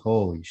I'm old.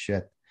 Holy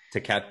shit.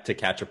 To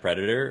catch a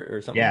predator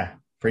or something. Yeah,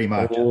 pretty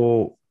much.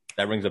 Oh,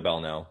 that rings a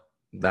bell now.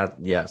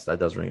 That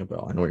does ring a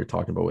bell. I know what you're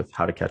talking about with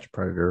How to Catch a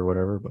Predator or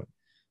whatever,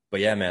 but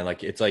yeah, man,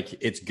 like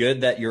it's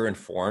good that you're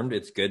informed.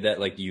 It's good that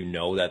like you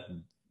know that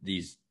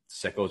these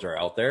sickos are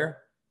out there.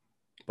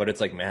 But it's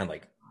like, man,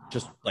 like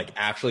just like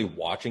actually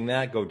watching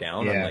that go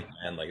down, I'm like,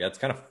 man, like that's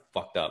kind of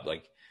fucked up.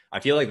 Like I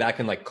feel like that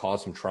can like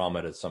cause some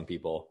trauma to some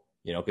people,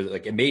 you know, because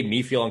like it made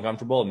me feel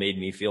uncomfortable. It made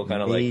me feel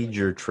kind of like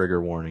major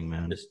trigger warning,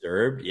 man.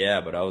 Disturbed.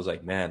 Yeah, but I was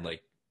like, man,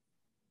 like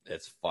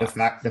it's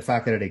fucked. The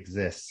fact that it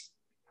exists.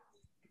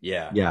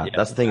 Yeah.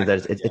 That's the thing,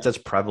 that it's as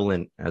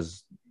prevalent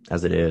as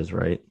it is,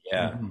 right?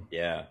 Yeah,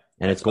 yeah.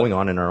 And it's going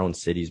on in our own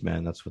cities,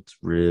 man. That's what's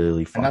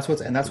really fun.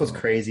 And that's what's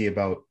crazy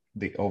about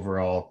the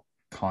overall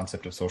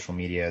concept of social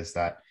media is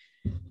that,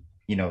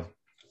 you know,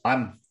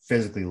 I'm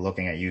physically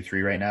looking at you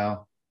three right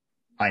now.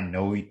 I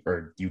know,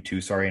 or you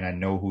two, sorry, and I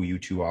know who you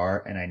two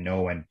are, and I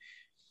know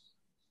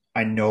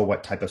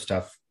what type of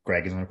stuff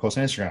Greg is going to post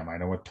on Instagram. I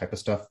know what type of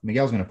stuff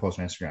Miguel's going to post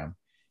on Instagram.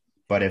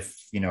 But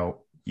if, you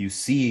know, you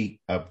see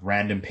a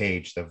random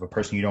page of a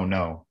person you don't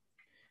know,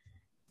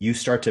 you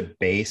start to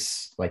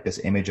base like this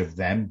image of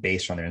them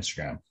based on their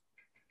Instagram.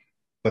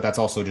 But that's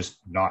also just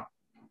not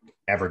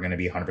ever going to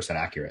be 100%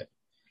 accurate.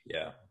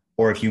 Yeah.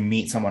 Or if you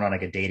meet someone on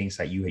like a dating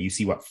site, you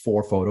see what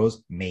 4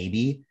 photos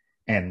maybe,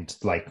 and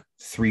like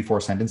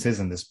 3-4 sentences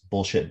in this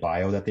bullshit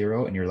bio that they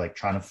wrote, and you're like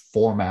trying to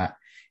format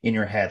in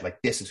your head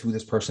like this is who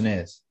this person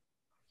is.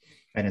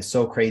 And it's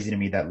so crazy to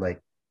me that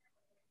like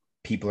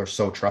people are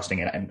so trusting.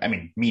 And I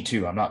mean, me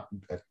too. I'm not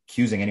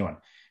accusing anyone.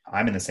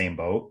 I'm in the same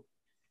boat.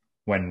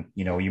 When,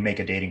 you know, you make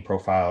a dating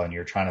profile and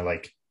you're trying to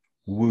like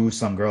woo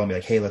some girl and be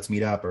like, hey, let's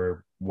meet up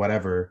or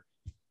whatever.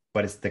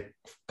 But it's the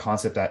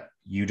concept that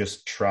you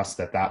just trust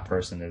that that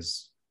person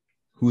is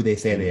who they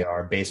say they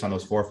are based on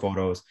those 4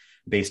 photos,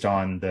 based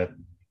on the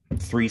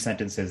 3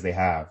 sentences they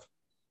have.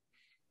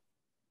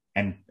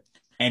 And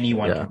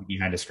anyone can be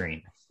behind a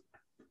screen.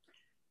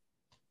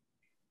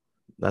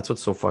 That's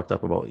what's so fucked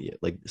up about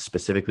like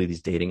specifically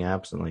these dating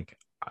apps. And like,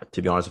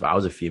 to be honest, if I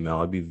was a female,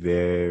 I'd be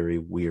very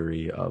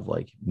weary of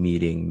like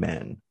meeting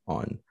men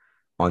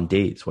on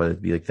dates, whether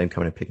it be like them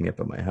coming and picking me up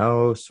at my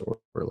house or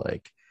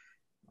like,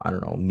 I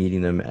don't know,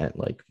 meeting them at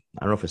like,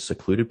 I don't know if a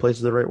secluded place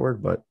is the right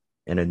word, but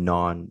in a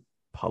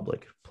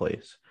non-public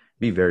place.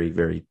 Be very,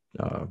 very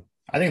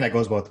I think that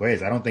goes both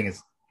ways. I don't think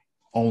it's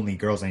only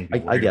girls need to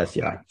be I guess,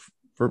 yeah.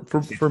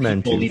 For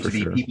men too, for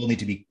sure. People need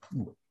to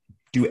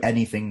do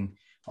anything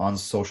on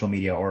social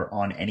media or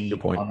on any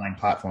online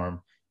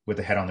platform with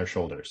a head on their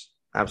shoulders.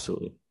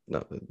 Absolutely.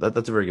 No,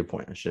 that's a very good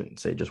point. I shouldn't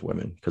say just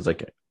women, because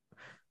like,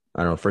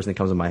 I don't know, first thing that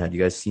comes to my head, you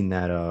guys seen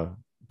that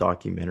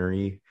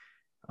documentary,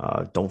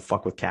 Don't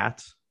Fuck with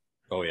Cats?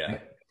 Oh yeah.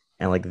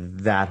 And like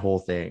that whole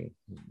thing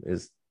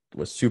was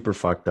super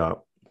fucked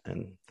up.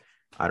 And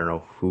I don't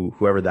know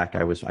whoever that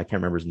guy was, I can't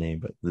remember his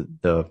name, but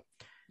the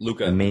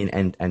Luca, the main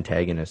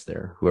antagonist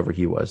there, whoever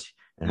he was,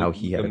 and how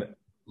he had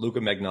Luca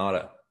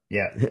Magnotta.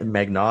 Yeah.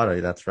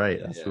 Magnotta, that's right.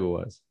 That's who it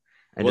was.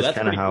 And just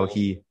kind of how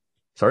cool.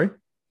 Sorry?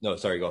 No,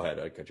 sorry, go ahead.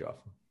 I cut you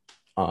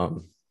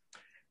off.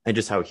 And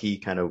just how he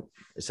kind of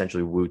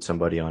essentially wooed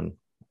somebody on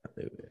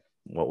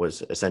what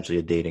was essentially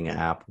a dating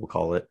app, we'll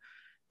call it,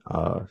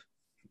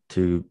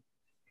 to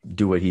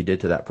do what he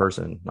did to that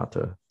person. Not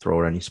to throw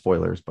out any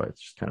spoilers, but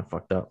it's just kind of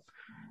fucked up.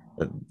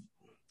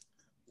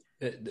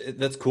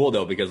 That's cool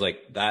though, because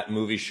like that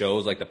movie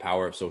shows like the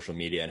power of social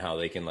media and how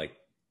they can like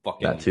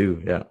fucking that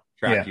too,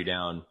 track you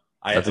down.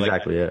 That's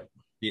exactly it.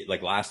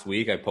 Like last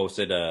week, I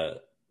posted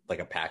a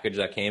package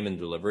that came in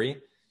delivery,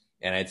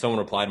 and I had someone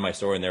reply to my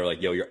story, and they were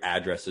like, "Yo, your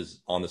address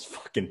is on this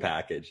fucking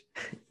package."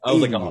 I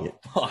was like, "Oh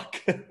fuck!"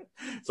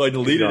 So I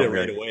deleted it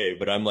right away.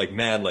 But I'm like,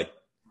 man, like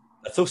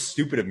that's so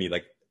stupid of me.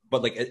 Like,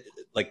 but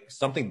like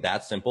something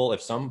that simple.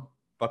 If some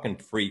fucking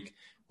freak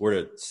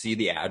were to see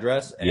the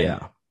address,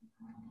 and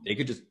they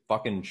could just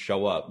fucking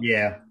show up.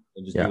 Yeah.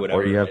 And just do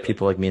whatever. Or you have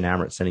people like me and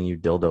Amrit sending you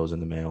dildos in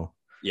the mail.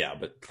 Yeah,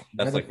 but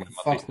that's like my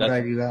fuck would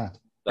I do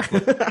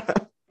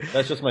that?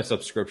 That's just my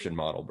subscription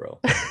model, bro.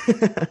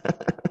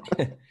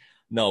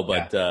 No,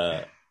 but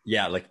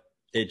like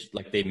it,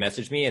 like they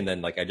messaged me, and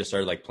then like I just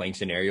started like playing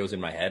scenarios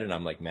in my head, and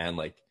I'm like, man,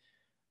 like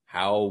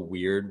how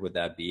weird would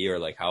that be, or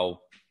like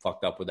how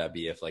fucked up would that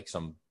be if like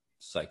some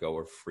psycho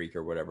or freak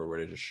or whatever were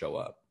to just show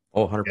up?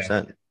 Oh,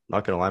 100%.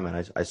 Not gonna lie,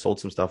 man. I sold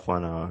some stuff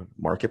on a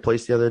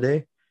marketplace the other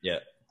day. Yeah,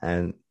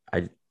 and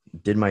I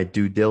did my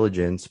due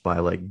diligence by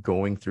like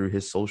going through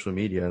his social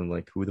media and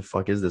like, who the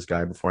fuck is this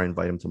guy, before I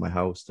invite him to my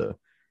house to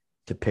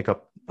pick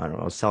up, I don't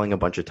know, I was selling a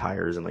bunch of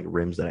tires and like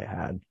rims that I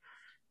had.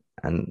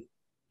 And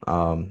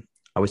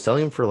I was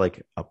selling them for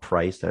like a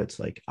price that's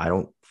like, I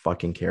don't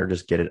fucking care,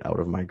 just get it out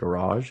of my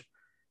garage.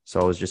 So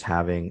I was just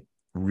having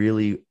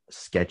really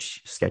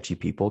sketchy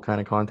people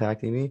kind of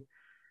contacting me,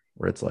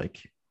 where it's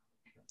like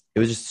it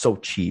was just so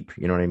cheap.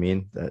 You know what I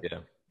mean? That Yeah.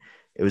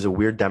 it was a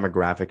weird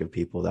demographic of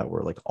people that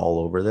were like all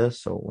over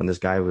this. So when this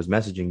guy was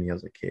messaging me, I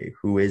was like, "Hey,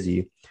 who is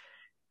he?"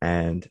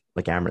 And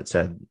like Amrit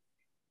said,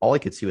 all I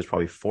could see was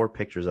probably 4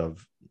 pictures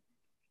of,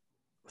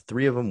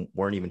 3 of them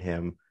weren't even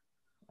him,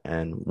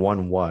 and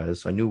one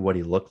was. So I knew what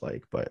he looked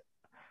like, but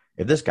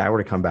if this guy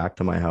were to come back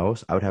to my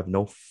house, I would have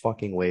no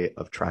fucking way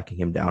of tracking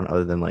him down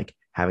other than like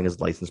having his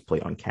license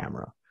plate on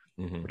camera,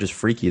 Hmm. which is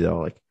freaky though.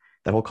 Like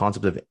that whole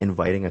concept of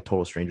inviting a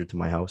total stranger to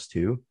my house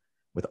too,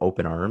 with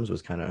open arms,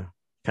 was kind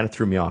of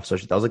threw me off. So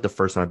that was like the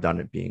first time I've done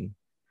it being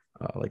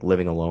like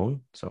living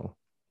alone. So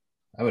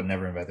I would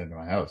never invite them to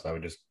my house. I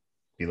would just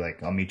be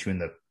like, I'll meet you in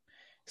the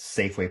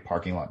Safeway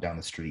parking lot down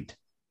the street.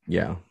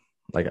 yeah,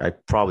 like I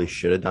probably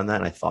should have done that,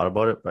 and I thought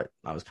about it, but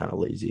I was kind of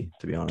lazy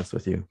to be honest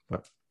with you.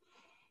 But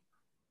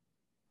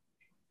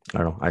I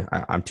don't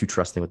know. I'm too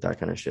trusting with that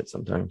kind of shit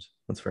sometimes.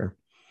 That's fair.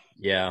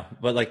 Yeah,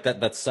 but like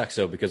that sucks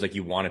though, because like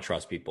you want to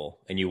trust people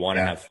and you want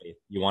to Yeah. have faith.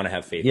 You want to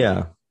have faith in Yeah,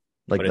 them.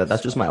 like But that. it's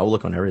That's just my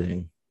outlook on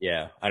everything.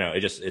 yeah, I know.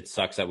 It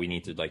sucks that we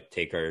need to like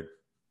take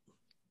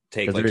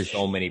Because like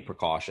so many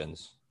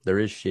precautions. there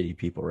is shitty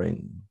people,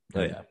 right?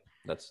 Oh yeah,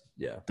 that's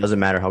yeah. Doesn't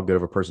matter how good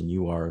of a person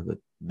you are, that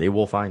they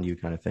will find you,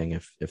 kind of thing,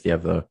 if they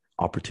have the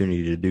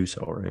opportunity to do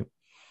so, right?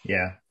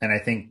 Yeah. And I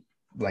think,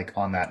 like,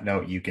 on that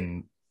note, you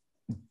can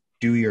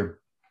do your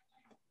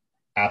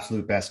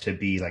absolute best to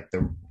be like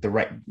the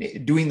right,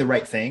 doing the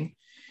right thing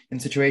in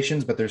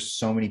situations, but there's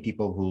so many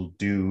people who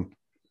do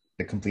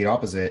the complete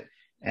opposite.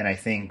 And I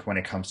think when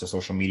it comes to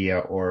social media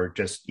or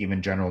just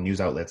even general news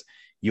outlets,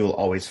 you'll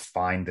always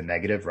find the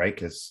negative, right?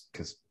 Because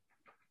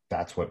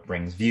that's what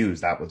brings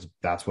views.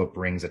 That's what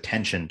brings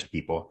attention to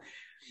people.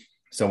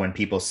 So when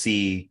people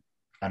see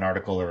an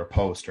article or a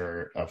post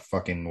or a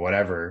fucking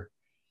whatever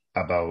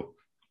about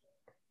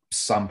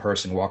some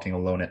person walking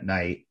alone at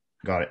night,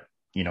 got it,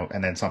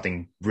 and then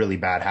something really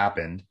bad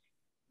happened,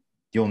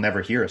 you'll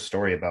never hear a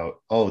story about,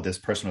 oh, this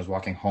person was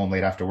walking home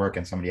late after work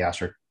and somebody asked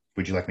her,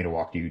 would you like me to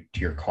walk you to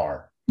your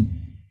car?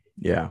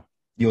 Yeah,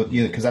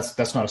 Because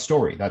that's not a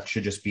story. That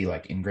should just be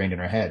like ingrained in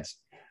our heads.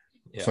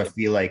 Yeah. So I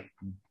feel like,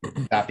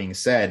 that being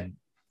said,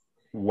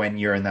 when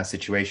you're in that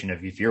situation,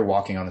 if you're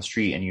walking on the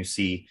street and you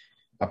see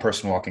a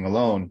person walking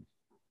alone,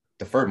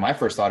 my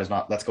first thought is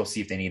not, let's go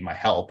see if they need my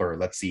help or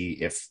let's see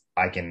if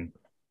I can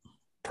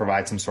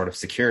provide some sort of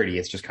security.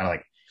 It's just kind of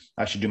like,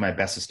 I should do my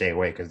best to stay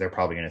away because they're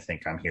probably going to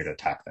think I'm here to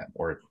attack them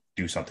or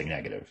do something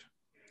negative.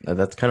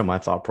 that's kind of my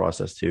thought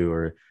process too.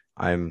 Or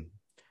I'm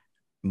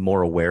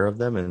more aware of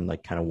them and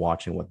like kind of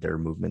watching what their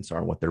movements are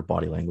and what their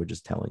body language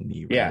is telling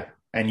me. Right? Yeah.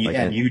 And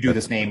Like, you do the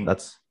that's, same.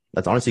 That's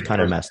honestly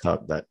kind of messed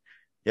up. That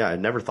yeah, I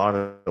never thought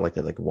of it like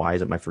that. Like, why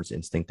is it my first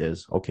instinct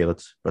is okay?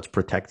 Let's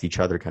protect each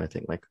other, kind of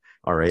thing. Like,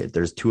 all right,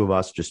 there's 2 of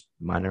us, just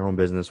mind our own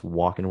business,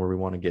 walking where we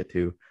want to get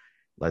to.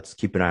 Let's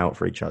keep an eye out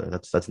for each other.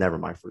 That's never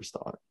my first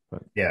thought.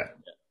 But Yeah.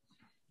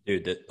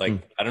 Dude, that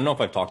like I don't know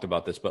if I've talked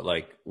about this, but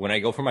like when I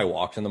go for my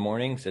walks in the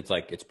mornings,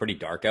 it's pretty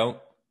dark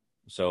out.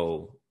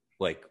 So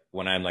like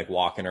when I'm like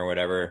walking or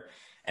whatever,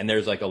 and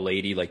there's like a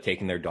lady like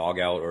taking their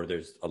dog out, or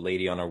there's a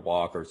lady on her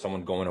walk, or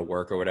someone going to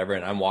work or whatever,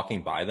 and I'm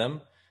walking by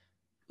them,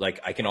 like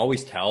I can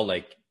always tell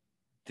like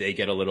they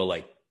get a little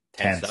like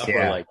tensed Tense, up,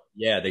 yeah. or like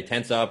yeah, they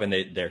tense up and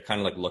they're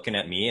kind of like looking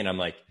at me, and I'm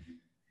like,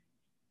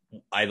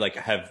 I like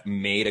have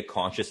made a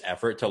conscious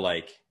effort to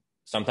like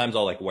sometimes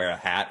I'll like wear a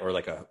hat or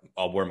like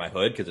I'll wear my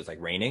hood because it's like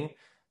raining.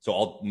 So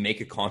I'll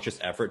make a conscious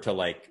effort to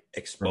like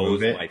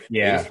expose Remove it. my face.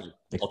 Yeah.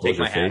 I'll take my Expose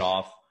your hat face.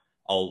 off.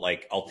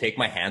 I'll take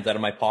my hands out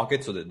of my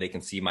pocket so that they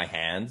can see my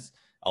hands.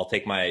 I'll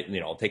take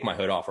I'll take my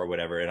hood off or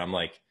whatever. And I'm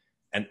like,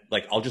 and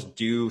like I'll just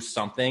do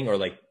something, or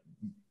like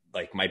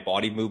my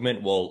body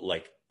movement will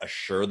like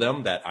assure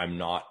them that I'm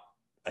not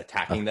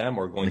attacking them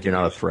or going like to you're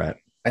not a do- threat.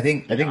 I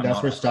think I'm that's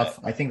not where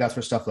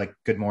upset. stuff like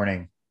good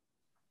morning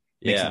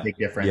makes a Yeah. big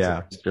difference.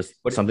 Yeah, just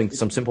But some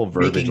simple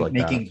verbiage like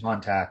making that.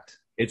 contact.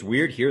 It's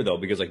weird here though,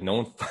 because like no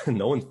one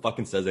no one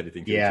fucking says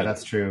anything to each Yeah, other.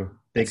 that's true.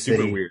 Big It's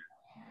super city. weird.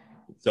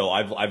 So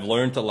I've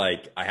learned to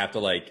like I have to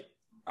like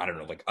I don't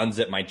know, like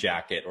unzip my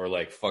jacket, or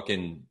like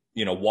fucking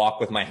walk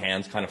with my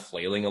hands kind of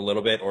flailing a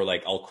little bit, or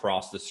like I'll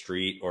cross the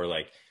street, or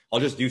like I'll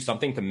just do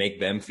something to make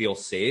them feel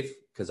safe,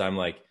 because I'm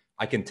like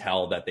I can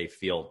tell that they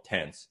feel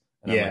tense,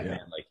 and Yeah. I'm like, man,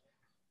 like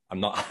I'm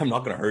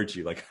not gonna hurt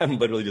you, like I'm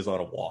literally just on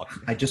a walk.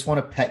 I just want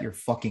to pet your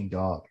fucking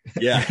dog.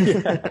 Yeah,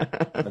 yeah.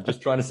 I'm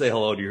just trying to say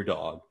hello to your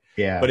dog.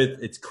 Yeah. But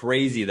it's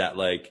crazy that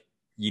like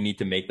you need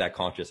to make that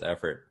conscious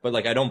effort. But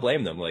like I don't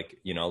blame them. Like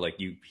like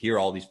you hear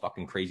all these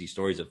fucking crazy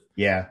stories of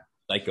Yeah.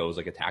 psychos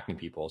like attacking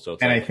people. So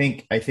it's And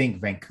like, I think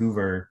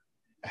Vancouver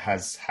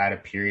has had a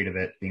period of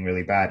it being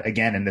really bad.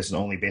 Again, and this is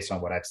only based on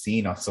what I've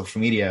seen on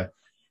social media.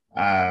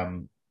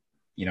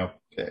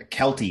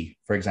 Kelty,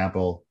 for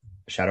example,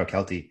 shout out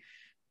Kelty.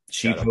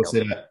 Shout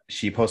out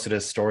She posted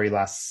a story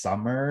last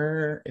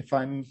summer, if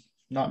I'm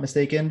not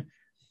mistaken,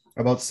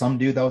 about some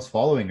dude that was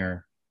following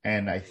her.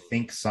 And I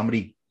think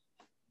somebody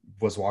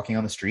was walking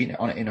on the street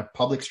in a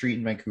public street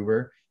in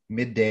Vancouver,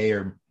 midday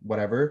or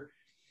whatever,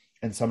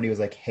 and somebody was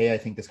like, hey, I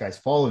think this guy's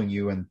following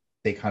you, and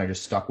they kind of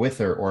just stuck with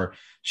her, or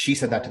she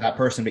said that to that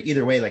person. But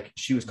either way, like,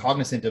 she was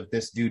cognizant of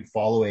this dude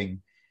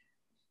following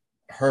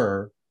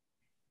her.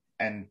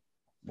 And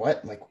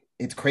what, like,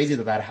 it's crazy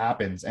that that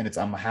happens. And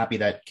I'm happy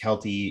that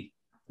Kelty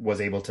was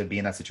able to be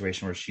in that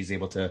situation where she's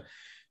able to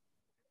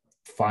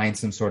find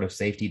some sort of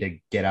safety to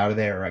get out of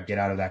there, or get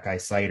out of that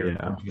guy's sight, or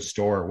go to a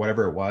store, or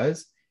whatever it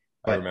was.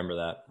 But I remember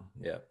that.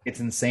 Yeah.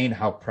 It's insane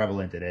how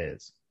prevalent it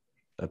is.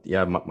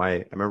 Yeah.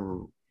 I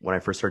remember when I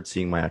first started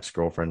seeing my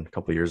ex-girlfriend a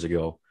couple of years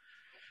ago,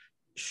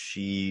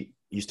 she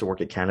used to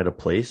work at Canada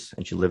Place,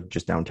 and she lived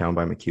just downtown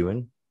by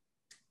McEwen.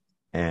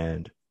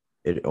 And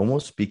it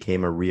almost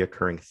became a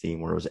reoccurring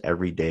theme where it was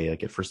every day.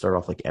 Like, it first started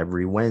off like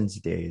every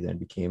Wednesday, then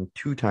became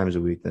 2 times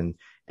a week, then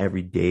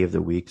every day of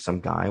the week,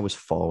 some guy was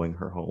following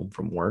her home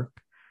from work.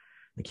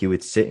 Like, he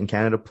would sit in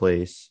Canada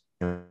Place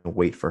and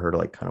wait for her to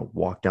like kind of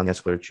walk down the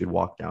escalator. She'd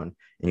walk down,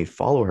 and he'd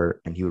follow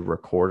her, and he would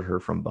record her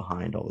from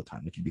behind all the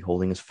time. Like, he'd be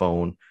holding his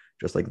phone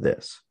just like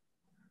this.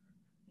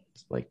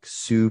 It's like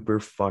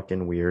super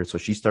fucking weird. So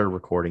she started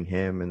recording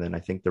him. And then I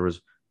think there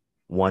was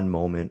one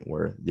moment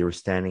where they were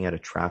standing at a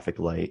traffic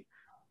light,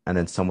 and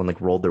then someone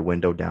like rolled their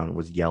window down and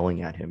was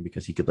yelling at him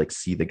because he could like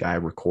see the guy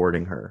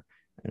recording her.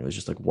 And it was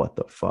just like, what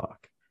the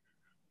fuck?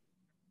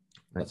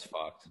 That's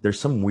fucked. There's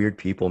some weird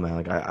people, man.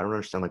 Like, I don't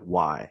understand like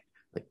why.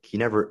 Like, I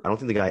don't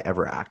think the guy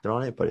ever acted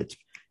on it, but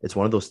it's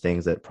one of those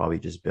things that probably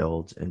just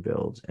builds and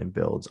builds and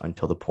builds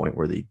until the point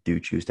where they do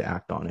choose to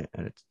act on it,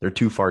 and they're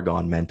too far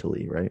gone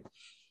mentally, right?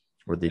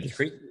 Where they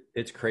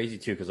it's crazy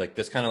too, because like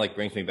this kind of like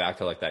brings me back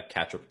to like that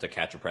catch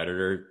a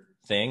predator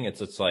thing.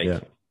 It's like, yeah.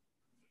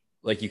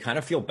 Like, you kind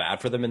of feel bad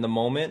for them in the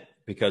moment,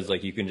 because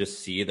like you can just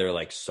see they're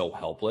like so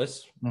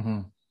helpless.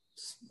 Mm-hmm.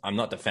 I'm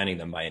not defending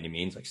them by any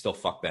means. Like, still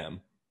fuck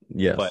them.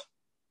 Yes. But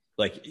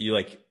like, you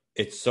like,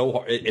 it's so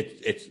hard.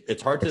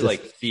 It's hard to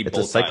like see. It's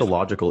a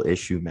psychological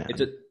issue, man.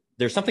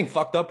 There's something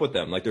fucked up with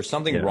them. Like, there's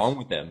something wrong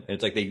with them. And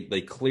it's like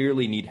they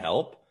clearly need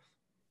help.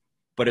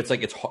 But it's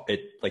like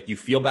like you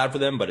feel bad for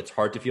them, but it's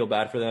hard to feel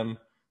bad for them.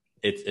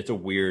 It's a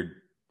weird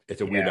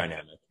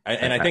dynamic.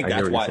 And I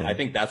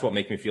think that's what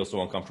makes me feel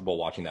so uncomfortable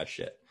watching that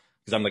shit.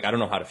 Because I'm like, I don't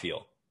know how to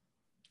feel.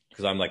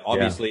 Because I'm like,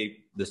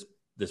 obviously this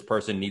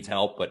person needs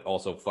help, but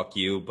also fuck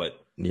you. But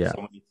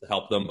someone needs to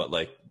help them. But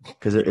like,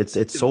 because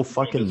it's so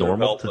fucking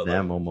normal to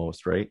them, like,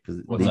 almost, right? Because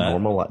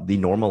they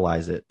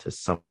normalize it to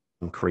some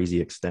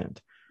crazy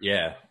extent.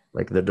 Yeah.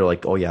 Like, they're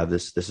like, oh yeah,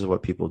 this is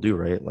what people do,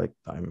 right? Like,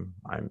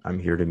 I'm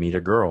here to meet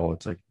a girl.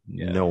 It's like,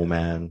 no,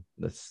 man,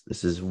 this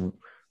is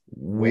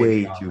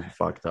way too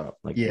fucked up.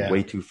 Like,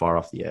 way too far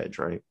off the edge,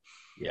 right?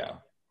 Yeah.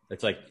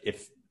 It's like,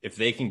 if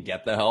they can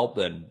get the help,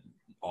 then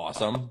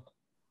awesome.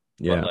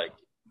 Yeah. But like,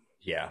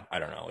 yeah, I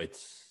don't know.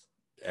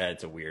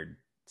 It's a weird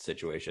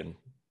situation.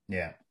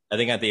 Yeah. I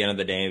think at the end of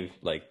the day,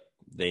 like,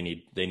 they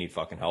need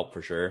fucking help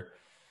for sure.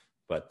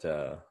 But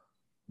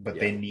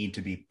they need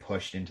to be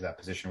pushed into that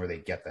position where they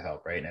get the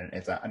help, right? And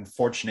it's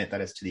unfortunate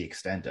that it's to the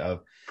extent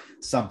of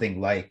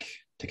something like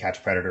To Catch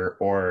a Predator,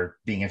 or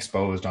being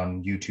exposed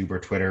on YouTube or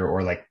Twitter,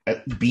 or like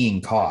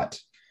being caught.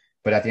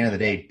 But at the end of the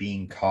day,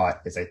 being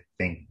caught is, I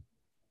think,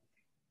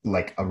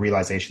 like a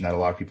realization that a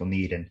lot of people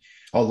need in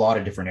a lot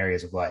of different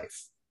areas of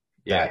life.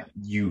 Yeah.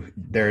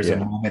 There's a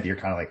moment that you're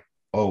kind of like,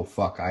 oh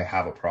fuck, I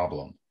have a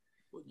problem.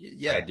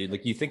 Yeah, dude.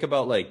 Like, you think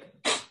about like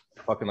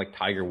fucking like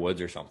Tiger Woods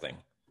or something,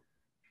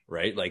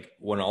 right? Like,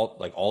 when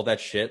all that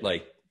shit,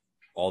 like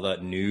all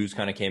that news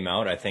kind of came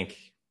out, I think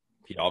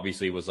he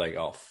obviously was like,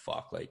 oh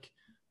fuck, like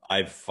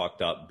I've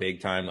fucked up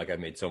big time. Like, I've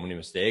made so many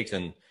mistakes,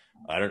 and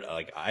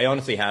I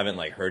honestly haven't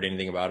like heard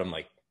anything about him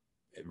like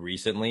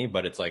recently,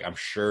 but it's like, I'm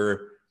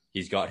sure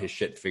he's got his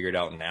shit figured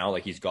out now.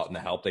 Like, he's gotten the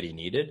help that he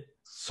needed.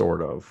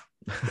 Sort of.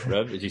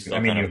 I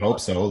mean, you hope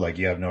so. Like,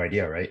 you have no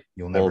idea, right?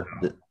 You'll never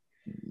know.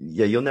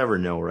 You'll never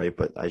know, right?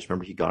 But I just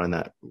remember he got in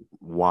that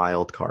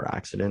wild car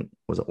accident.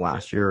 Was it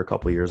last year or a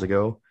couple of years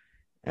ago?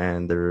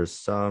 And there's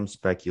some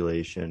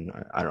speculation.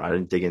 I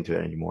didn't dig into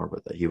it anymore,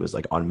 but that he was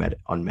like on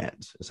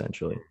meds,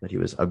 essentially. That he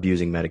was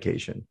abusing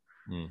medication.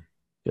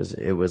 Because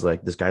it was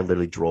like this guy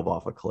literally drove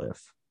off a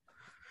cliff.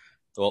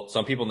 Well,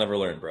 some people never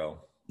learn, bro.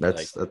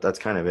 That's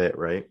kind of it,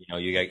 right? You know,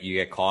 you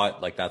get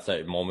caught. Like, that's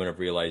that moment of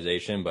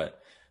realization, but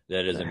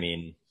that doesn't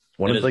mean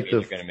you're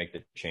going to make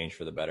the change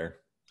for the better.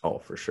 Oh,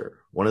 for sure.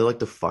 One of like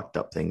the fucked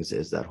up things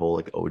is that whole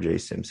like OJ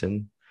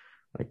Simpson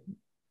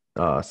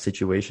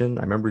situation.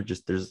 I remember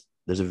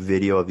there's a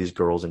video of these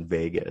girls in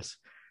Vegas,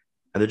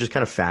 and they're just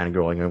kind of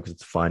fangirling him because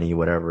it's funny,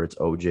 whatever. It's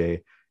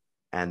OJ,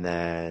 and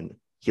then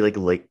he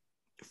like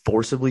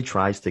forcibly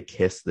tries to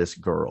kiss this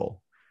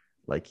girl.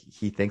 Like,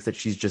 he thinks that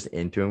she's just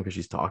into him because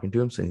she's talking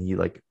to him. So he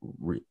like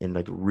in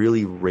like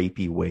really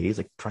rapey ways,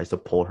 like tries to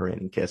pull her in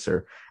and kiss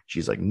her.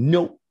 She's like,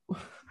 nope.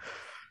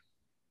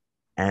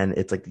 And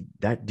it's like,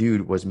 that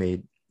dude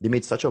they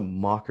made such a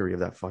mockery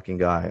of that fucking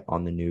guy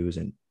on the news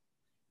and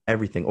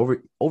everything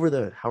over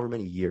the however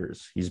many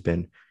years he's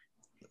been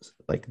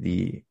like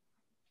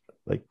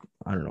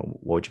I don't know,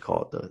 what would you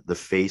call it? The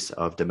face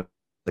of domestic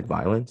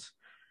violence.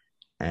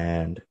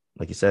 And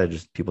like you said,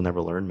 just people never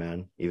learn,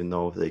 man. Even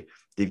though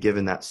they've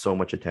given that so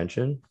much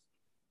attention.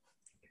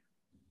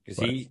 Because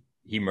But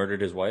he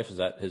murdered his wife. Is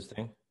that his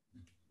thing?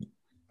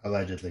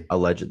 Allegedly.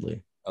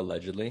 allegedly,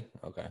 Allegedly.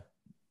 Okay.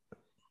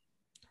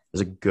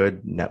 there's a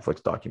good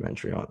Netflix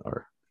documentary on,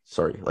 or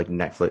sorry, like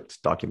Netflix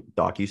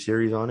docu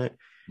series on it.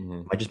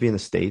 Mhm. Might just be in the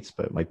States,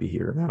 but it might be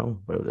here now.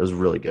 But it was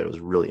really good. It was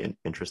really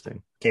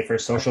interesting. Okay, for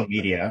social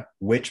media,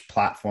 which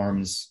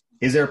platforms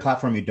is there a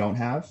platform you don't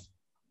have?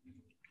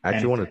 I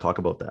actually And wanted to talk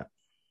about that.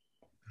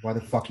 why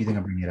the fuck you think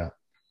I'm bringing it up?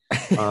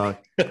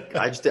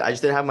 I just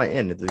didn't have my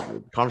end.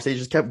 The conversation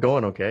just kept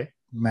going. Okay,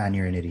 Man,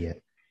 you're an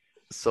idiot.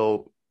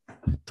 so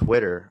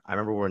Twitter. I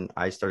remember when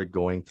I started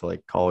going to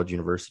like college,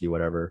 university,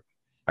 whatever.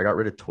 I got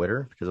rid of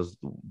Twitter because it was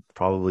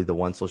probably the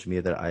one social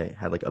media that I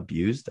had like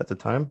abused at the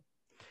time.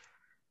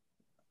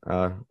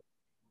 Uh,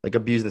 like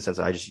abused in the sense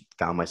that I just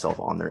found myself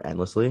on there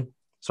endlessly.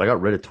 So I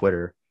got rid of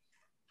Twitter,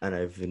 and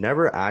I've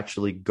never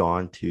actually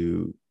gone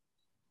to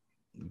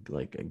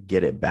like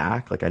get it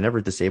back. Like I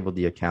never disabled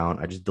the account.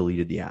 I just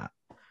deleted the app.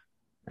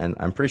 And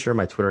I'm pretty sure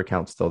my Twitter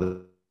account's still there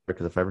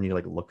because if I ever need to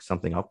like look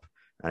something up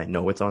and I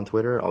know it's on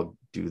Twitter, I'll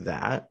do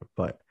that.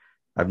 But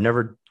I've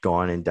never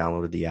gone and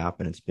downloaded the app,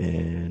 and it's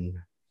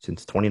been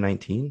since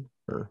 2019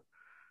 or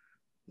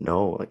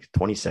no, like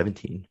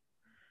 2017.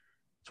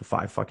 So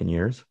 5 fucking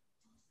years.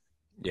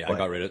 Yeah, But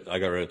I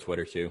got rid of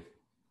Twitter too.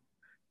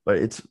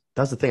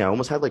 that's the thing. I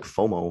almost had like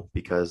FOMO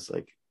because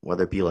like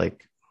whether it be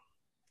like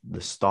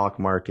the stock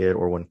market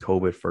or when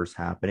COVID first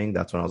happening,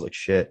 that's when I was like,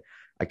 shit,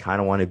 I kind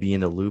of want to be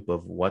in the loop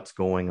of what's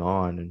going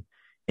on. And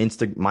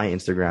my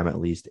Instagram at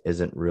least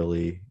isn't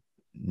really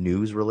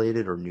news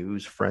related or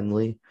news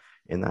friendly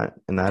in that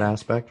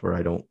aspect where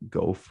I don't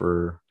go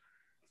for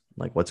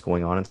like what's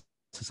going on in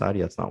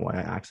society. That's not why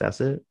I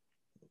access it.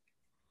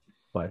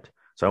 But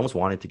so I almost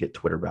wanted to get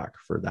Twitter back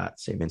for that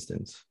same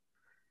instance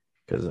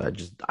because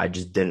I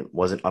just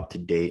wasn't up to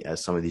date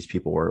as some of these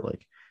people were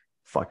like,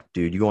 fuck,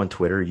 dude, you go on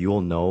Twitter,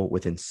 you'll know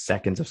within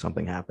seconds of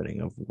something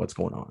happening of what's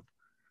going on.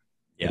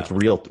 Yeah. It's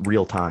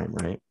real time,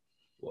 right?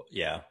 Well,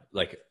 yeah.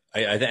 Like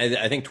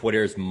I think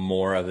Twitter is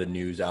more of a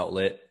news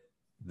outlet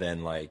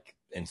than like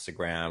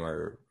Instagram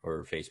or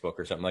Facebook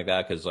or something like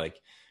that. Cause like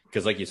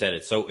you said,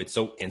 it's so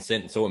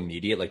instant and so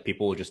immediate. Like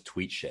people will just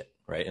tweet shit.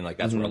 Right. And like,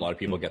 that's where a lot of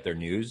people get their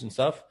news and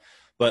stuff.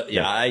 But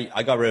yeah,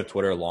 I got rid of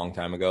Twitter a long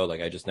time ago.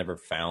 Like I just never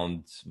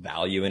found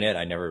value in it.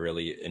 I never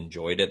really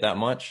enjoyed it that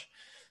much.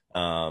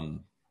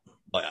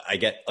 But I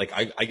get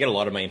a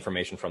lot of my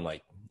information from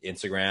like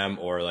Instagram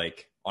or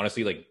like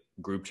honestly like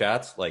group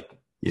chats. Like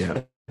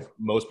Yeah,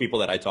 most people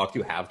that I talk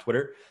to have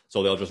Twitter,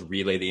 so they'll just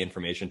relay the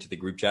information to the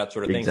group chat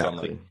sort of thing. exactly.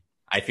 So I'm like,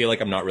 I feel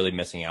like I'm not really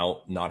missing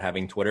out not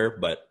having Twitter,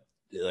 but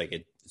like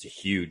it's a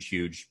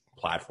huge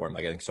platform.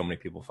 Like I think so many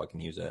people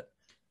fucking use it.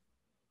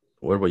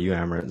 What about you,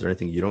 Amber? Is there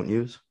anything you don't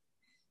use?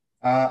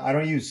 I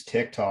don't use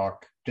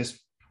TikTok, just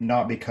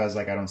not because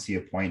like I don't see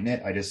a point in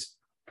it. I just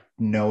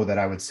know that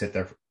I would sit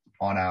there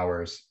on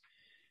hours,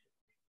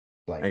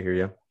 I like hear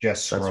you.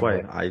 just That's why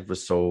scrolling. I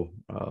was so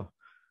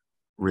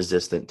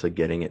resistant to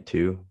getting it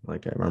too.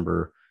 Like I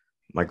remember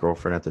my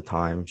girlfriend at the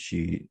time,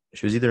 she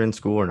was either in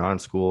school or not in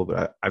school,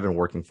 but I've been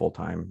working full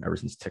time ever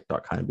since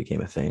TikTok kind of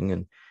became a thing.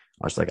 And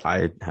I was like,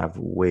 I have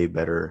way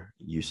better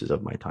uses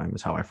of my time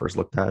is how I first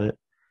looked at it.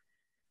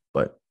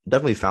 But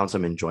definitely found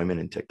some enjoyment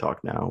in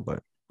TikTok now.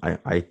 But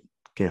I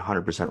can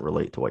 100%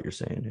 relate to what you're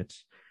saying.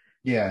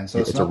 Yeah, and so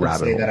it's It's a not to rabbit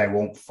say hole. that I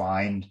won't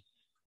find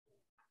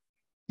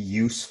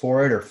use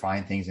for it or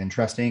find things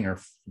interesting or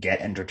get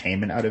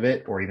entertainment out of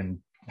it or even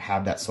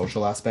have that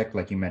social aspect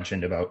like you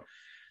mentioned about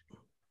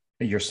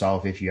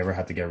yourself if you ever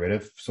had to get rid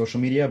of social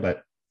media.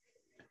 But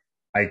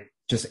I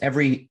just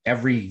every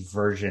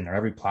version or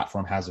every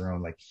platform has their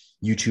own, like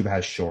YouTube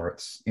has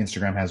shorts,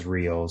 Instagram has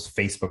reels,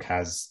 Facebook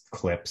has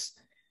clips.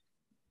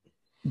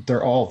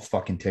 They're all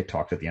fucking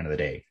TikToks at the end of the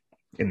day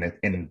in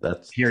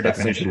That's pure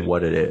essentially definition.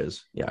 what it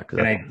is. Yeah, because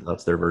And I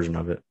that's their version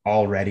of it.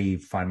 already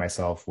find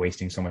myself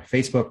wasting so much.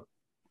 Facebook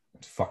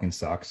fucking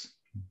sucks.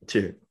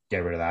 Too. Get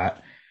rid of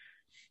that.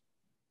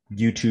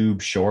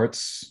 YouTube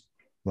shorts,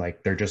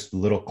 like they're just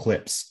little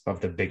clips of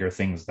the bigger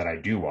things that I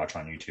do watch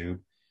on YouTube.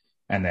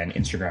 And then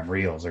Instagram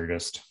reels are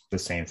just the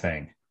same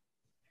thing.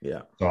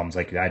 Yeah. So I'm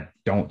like,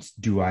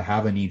 do I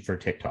have a need for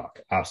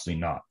TikTok?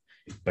 Absolutely not.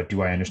 But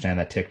do I understand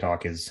that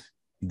TikTok is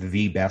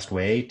the best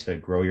way to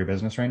grow your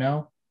business right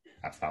now?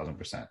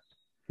 1,000%.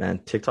 Man,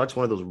 TikTok's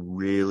one of those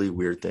really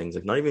weird things.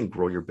 Like not even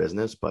grow your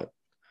business, but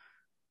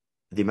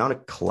the amount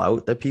of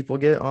clout that people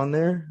get on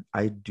there,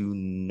 I do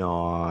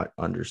not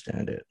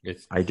understand it.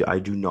 I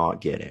do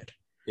not get it.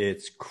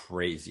 It's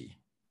crazy,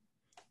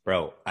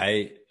 bro.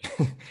 I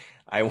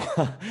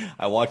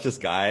I watch this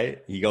guy.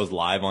 He goes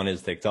live on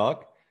his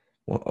TikTok.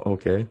 Well,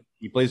 okay.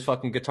 He plays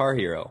fucking Guitar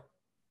Hero.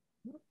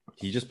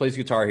 He just plays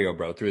Guitar Hero,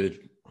 bro, through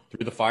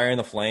the fire and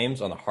the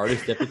flames on the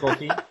hardest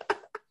difficulty,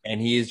 and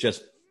he is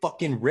just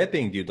fucking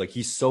ripping, dude. Like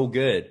he's so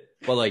good.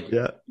 But like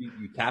Yeah.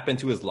 you tap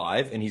into his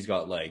live, and he's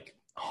got like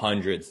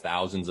hundreds,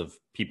 thousands of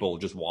people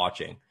just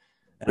watching.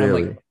 And I'm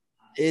Really? like,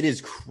 it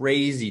is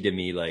crazy to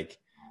me. Like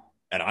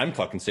and I'm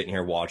fucking sitting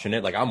here watching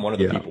it. Like I'm one of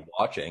the people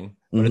watching,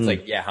 but it's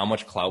like, yeah, how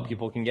much clout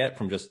people can get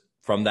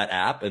from that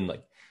app. And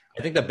like,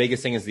 I think the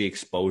biggest thing is the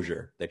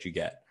exposure that you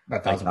get.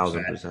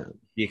 1,000%.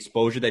 The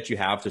exposure that you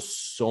have to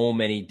so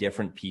many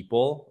different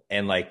people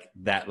and like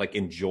that, like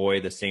enjoy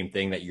the same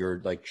thing that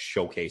you're like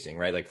showcasing,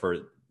 right? Like for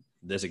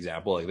this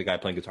example, like the guy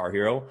playing Guitar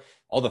Hero,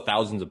 all the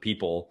thousands of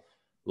people,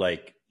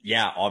 like,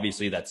 yeah,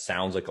 obviously that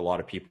sounds like a lot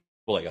of people,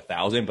 like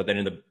 1,000, but then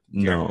in the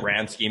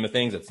grand scheme of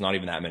things, it's not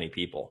even that many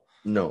people.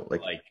 No,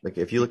 like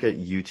if you look at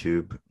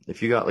YouTube,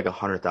 if you got like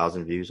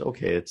 100,000 views,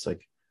 okay, it's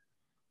like,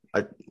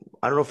 I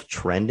don't know if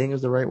trending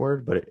is the right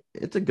word, but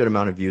it's a good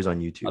amount of views on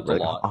YouTube. That's right?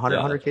 a lot.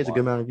 100K is a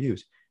good amount of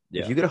views.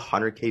 Yeah. If you get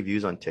 100K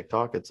views on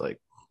TikTok, it's like,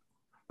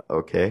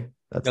 okay,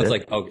 that's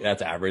like, okay,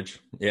 that's average.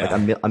 Yeah.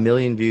 Like a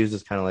million views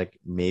is kind of like,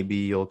 maybe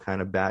you'll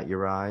kind of bat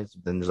your eyes.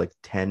 Then there's like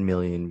 10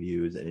 million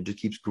views and it just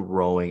keeps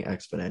growing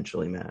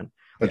exponentially, man.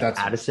 But that's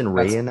Addison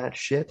Rae and that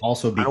shit.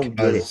 Also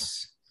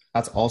because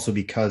that's also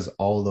because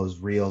all those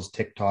reels,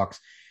 TikToks,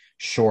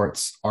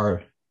 shorts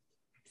are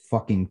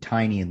fucking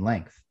tiny in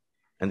length.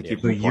 And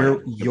so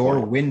your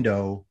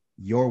window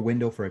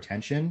for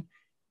attention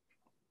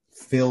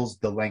fills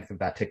the length of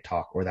that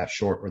TikTok or that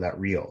short or that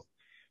reel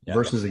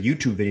versus a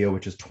YouTube video,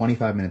 which is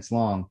 25 minutes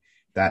long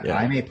that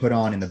I may put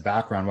on in the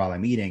background while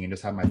I'm eating and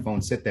just have my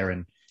phone sit there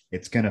and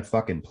it's going to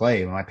fucking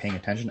play. Am I paying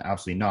attention?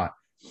 Absolutely not.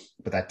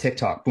 But that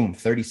TikTok, boom,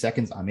 30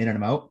 seconds, I'm in and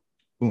I'm out.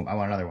 Boom, I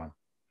want another one.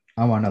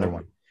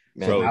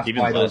 Man, so that's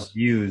why those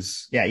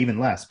views, even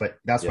less, but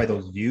that's why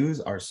those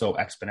views are so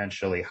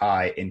exponentially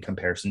high in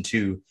comparison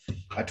to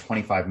a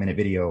 25-minute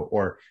video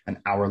or an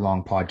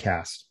hour-long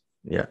podcast.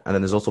 Yeah, and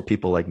then there's also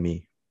people like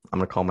me. I'm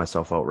going to call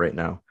myself out right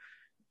now.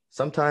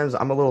 Sometimes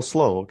I'm a little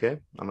slow, okay?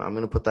 I'm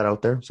going to put that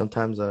out there.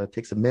 Sometimes it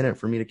takes a minute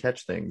for me to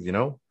catch things, you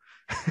know?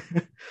 So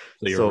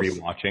you're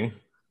rewatching?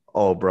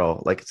 Oh,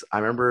 bro. Like, I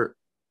remember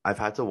I've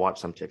had to watch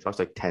some TikToks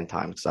like 10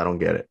 times because I don't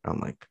get it. I'm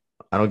like,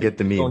 I don't get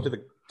the meme.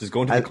 Just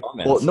go into the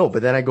comments. Well, no,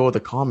 but then I go with the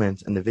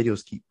comments and the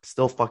videos keep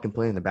still fucking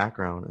playing in the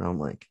background. And I'm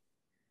like,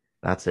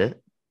 that's it?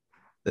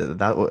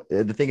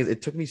 The thing is,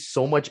 it took me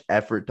so much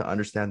effort to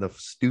understand the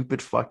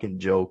stupid fucking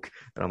joke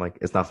that I'm like,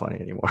 it's not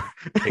funny anymore.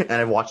 And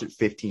I've watched it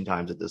 15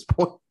 times at this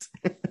point.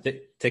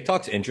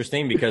 TikTok's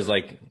interesting because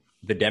like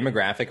the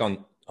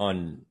demographic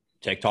on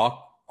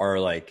TikTok are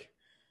like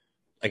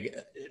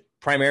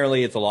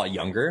primarily it's a lot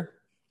younger,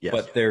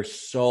 but they're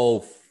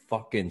so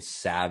fucking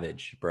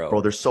savage,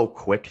 bro. They're so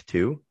quick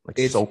too.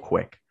 It's so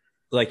quick.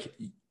 Like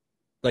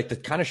the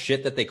kind of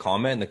shit that they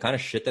comment and the kind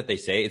of shit that they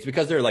say, it's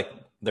because they're like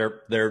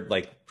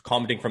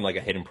commenting from like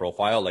a hidden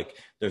profile. Like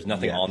there's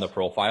nothing on the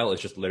profile.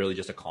 It's just literally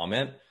just a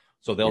comment.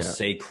 So they'll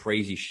say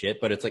crazy shit,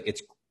 but it's like,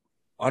 it's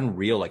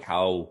unreal. Like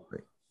how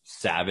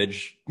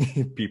savage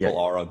people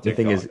are on TikTok.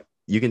 The thing is,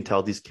 you can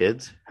tell these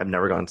kids have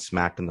never gotten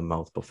smacked in the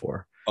mouth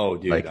before. Oh,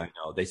 dude, I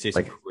know. They say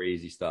some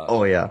crazy stuff.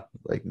 Oh, yeah.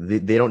 Like,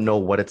 they don't know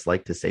what it's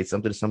like to say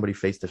something to somebody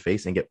face to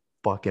face and get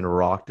fucking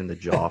rocked in the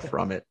jaw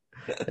from it.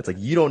 It's like,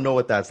 you don't know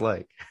what that's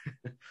like.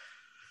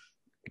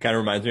 It kind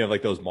of reminds me of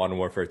like those Modern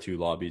Warfare 2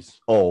 lobbies.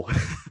 Oh,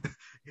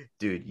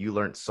 dude, you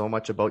learned so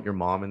much about your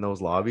mom in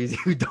those lobbies.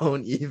 You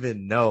don't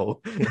even know.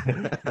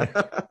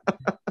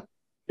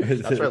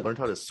 That's where I learned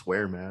how to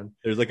swear, man.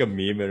 There's like a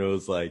meme and it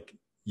was like,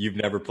 you've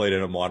never played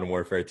in a Modern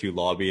Warfare 2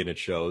 lobby and it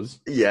shows.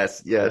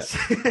 Yes.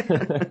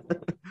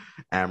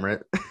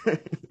 Amrit.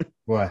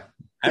 What?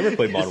 Amrit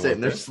played Modern Warfare.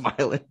 Sitting there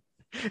smiling.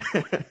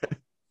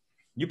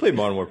 You played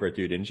Modern Warfare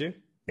 2, didn't you?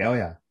 Oh,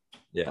 yeah.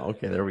 Yeah.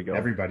 Okay, there we go.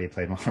 Everybody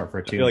played Modern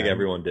Warfare 2. I feel like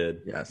everyone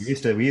did. Yes.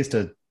 We used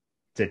to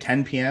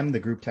 10 p.m. the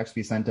group text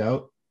be sent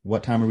out.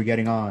 What time are we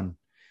getting on?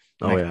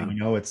 And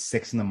it's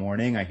 6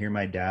 a.m. I hear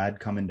my dad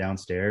coming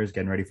downstairs,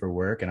 getting ready for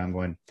work, and I'm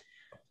going,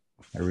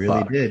 I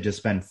really did just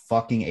spend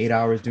fucking 8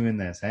 hours doing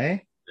this,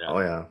 hey? Yeah. Oh,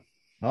 yeah.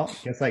 Well,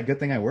 guess like good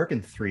thing I work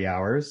in 3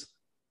 hours.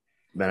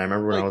 Man, I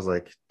remember when I was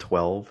like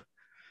 12.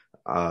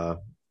 Because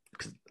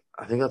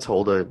I think that's how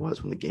old I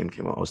was when the game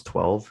came out. I was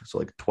 12. So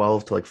like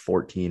 12 to like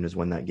 14 is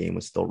when that game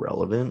was still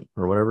relevant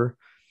or whatever.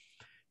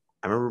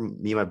 I remember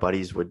me and my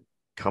buddies would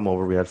come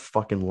over. We had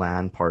fucking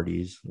LAN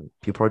parties.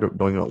 People probably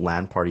don't even know what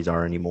LAN parties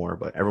are anymore,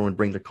 but everyone would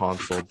bring their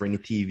console, bring a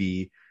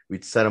TV.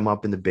 We'd set them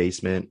up in the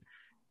basement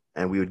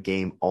and we would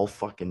game all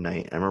fucking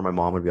night. I remember my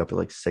mom would be up at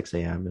like 6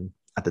 a.m. And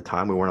at the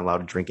time we weren't allowed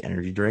to drink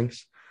energy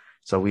drinks.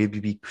 So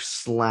we'd be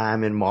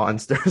slamming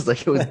Monsters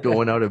like it was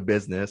going out of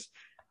business,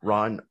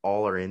 run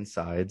all our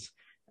insides.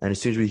 And as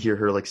soon as we hear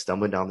her like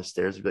stumbling down the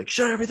stairs, we'd be like,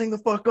 shut everything the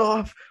fuck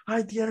off.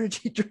 Hide the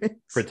energy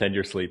drinks. Pretend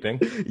you're sleeping.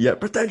 Yeah,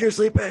 pretend you're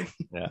sleeping.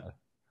 Yeah.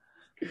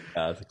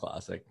 That's a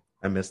classic.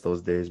 I miss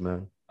those days,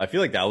 man. I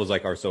feel like that was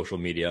like our social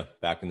media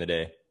back in the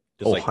day.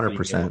 Just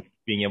 100%.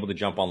 Being able to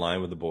jump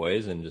online with the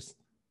boys and just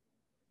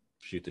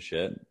shoot the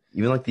shit.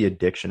 Even like the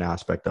addiction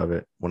aspect of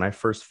it. When I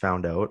first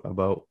found out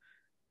about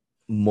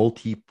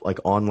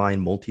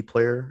online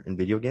multiplayer in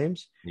video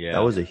games, that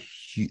was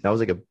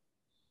like a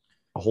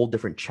whole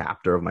different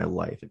chapter of my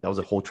life. That was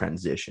a whole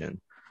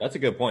transition. That's a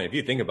good point. If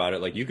you think about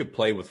it, like you could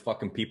play with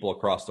fucking people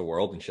across the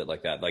world and shit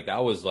like that. Like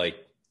that was like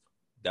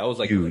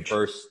huge.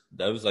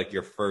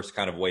 your first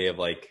kind of way of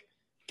like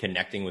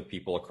connecting with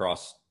people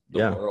across the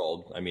Yeah.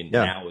 world. I mean,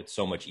 Yeah. now it's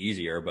so much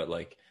easier, but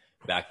like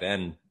back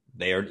then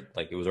they are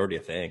like, it was already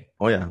a thing.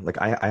 Oh yeah, like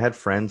I had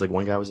friends. Like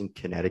one guy was in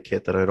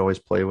Connecticut that I'd always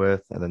play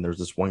with, and then there's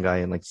this one guy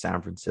in like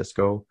San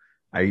Francisco.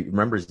 I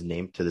remember his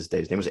name to this day.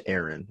 His name was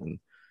Aaron, and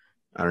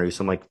I don't know, he's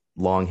some like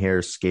long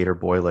hair skater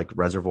boy, like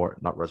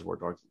not Reservoir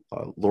Dogs,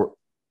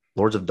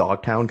 Lords of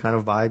Dogtown kind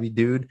of vibey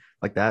dude,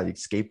 like that. He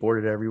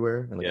skateboarded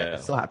everywhere, and like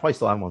Yeah. I probably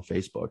still have him on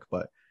Facebook,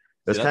 but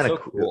it's Dude, that's kind of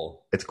so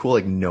cool. It's cool,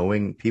 like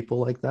knowing people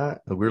like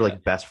that. Like, we were Yeah.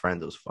 like best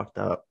friends. It was fucked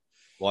up.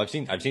 Well, I've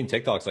seen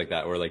TikToks like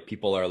that where like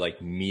people are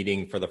like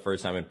meeting for the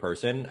first time in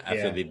person after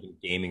Yeah. they've been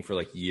gaming for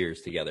like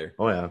years together,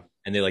 Oh yeah,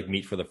 and they like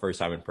meet for the first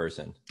time in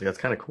person. like, that's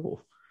kind of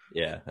cool.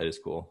 Yeah, that is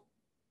cool.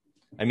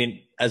 I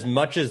mean, as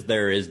much as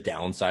there is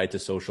downside to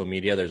social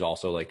media, there's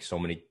also like so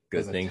many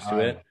good There's a things ton.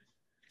 to it.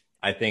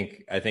 I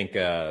think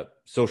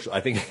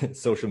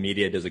social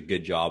media does a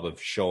good job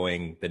of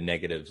showing the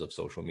negatives of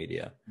social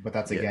media. But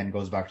that's Yeah. again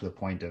goes back to the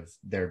point of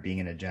there being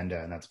an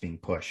agenda and that's being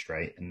pushed,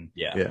 right? And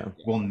Yeah. Yeah,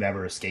 we'll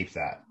never escape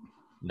that.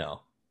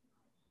 No.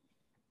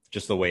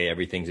 Just the way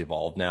everything's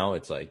evolved now,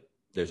 it's like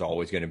there's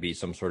always going to be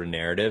some sort of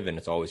narrative and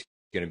it's always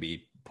going to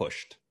be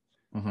pushed.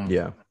 Mhm.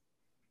 yeah,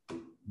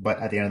 But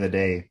at the end of the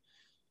day,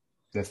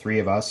 the three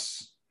of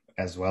us,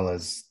 as well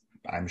as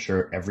I'm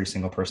sure every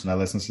single person that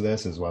listens to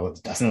this, as well as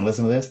doesn't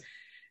listen to this,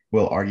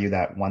 will argue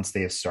that once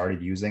they have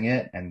started using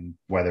it, and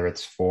whether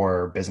it's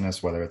for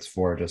business, whether it's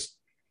for just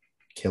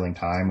killing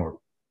time or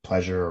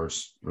pleasure or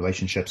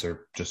relationships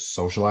or just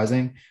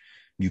socializing,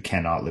 you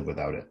cannot live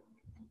without it.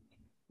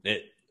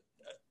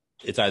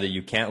 It's either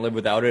you can't live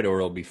without it or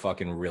it'll be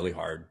fucking really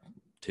hard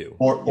to.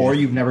 Or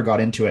you've never got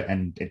into it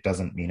and it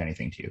doesn't mean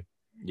anything to you.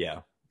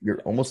 Yeah. you're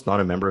almost not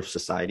a member of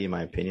society, in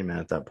my opinion, man.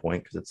 At that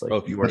point, because it's like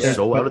Oh, you are but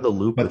so there- out of the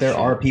loop. But with there shit.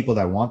 are people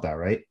that want that,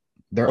 right?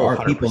 There Oh,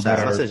 are people 100%. that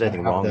I'm are not saying there's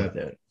anything have wrong the- with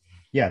it.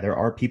 Yeah, there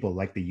are people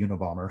like the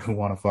Unabomber who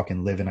want to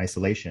fucking live in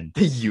isolation.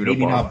 The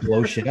Maybe not Unabomber.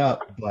 blow shit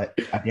up, but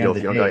at the Yo, end if of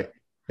you the don't day,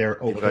 they're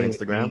you okay got with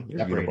Instagram, being you're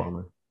a separated.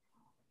 Unabomber.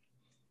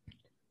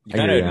 You I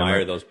kind of hear you, admire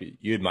man. those people.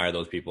 You admire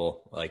those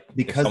people, like if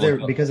because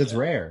someone- it's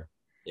rare.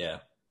 yeah.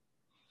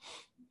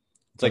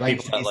 It's But like I people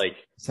used to that be like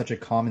such a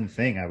common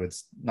thing.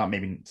 Not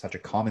maybe such a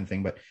common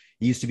thing, but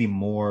it used to be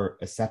more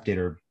accepted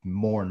or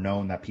more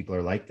known that people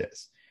are like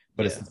this.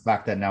 But it's Yeah. the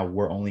fact that now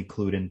we're only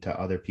clued into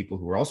other people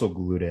who are also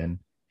glued in.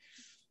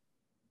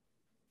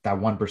 That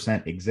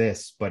 1%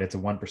 exists, but it's a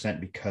 1%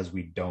 because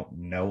we don't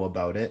know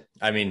about it.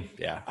 I mean,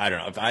 yeah, I don't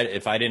know.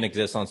 If I didn't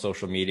exist on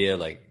social media,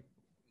 like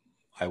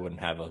I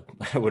wouldn't have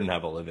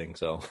a living.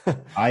 So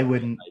I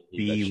wouldn't I hate that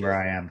be shit. where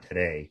I am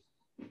today.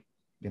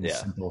 In a Yeah.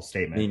 simple Me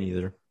statement.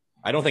 neither.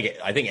 I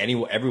think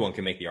everyone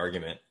can make the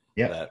argument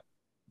Yeah. that,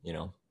 you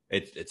know,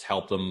 it's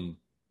helped them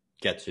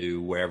get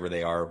to wherever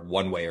they are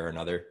one way or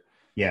another.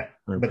 Yeah.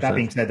 But that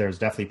being said, there's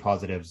definitely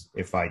positives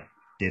if I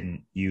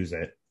didn't use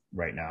it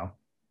right now.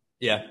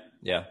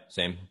 Yeah,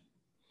 same.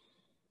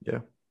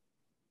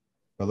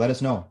 But let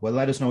us know.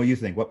 Let us know what you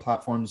think. What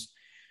platforms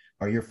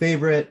are your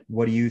favorite?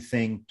 What do you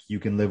think you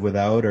can live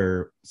without,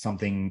 or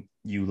something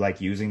you like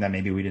using that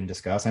maybe we didn't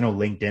discuss? I know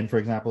LinkedIn, for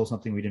example, is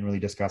something we didn't really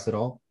discuss at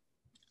all.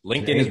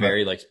 LinkedIn is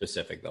very like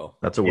specific though.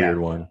 That's a Yeah. weird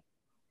one.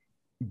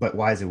 But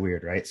why is it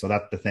weird, right? So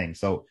that's the thing.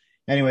 So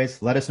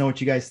anyways, let us know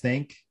what you guys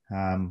think.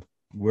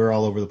 We're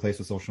all over the place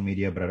with social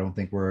media, but I don't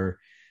think we're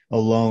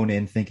alone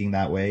in thinking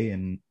that way.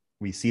 And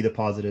we see the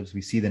positives,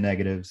 we see the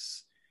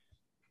negatives,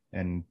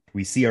 and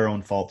we see our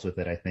own faults with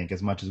it. I think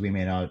as much as we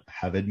may not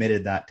have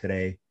admitted that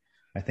today,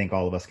 I think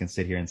all of us can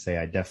sit here and say,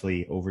 I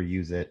definitely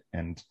overuse it.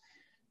 And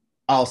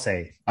I'll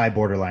say I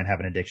borderline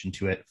have an addiction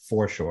to it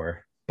for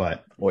sure.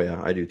 But Oh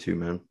yeah, I do too,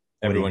 man. What are you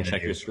Everyone gonna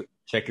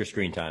check your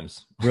screen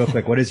times. real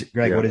quick, what is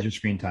Greg? Yeah. What is your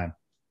screen time?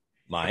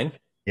 Mine?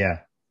 Yeah.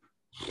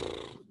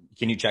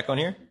 Can you check on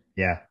here?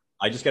 Yeah.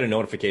 I just get a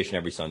notification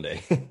every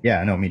Sunday.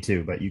 Yeah, no, me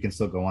too. But you can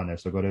still go on there.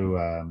 So go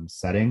to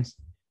settings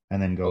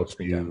and then go Oh,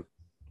 screen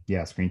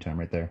time. screen time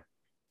right there.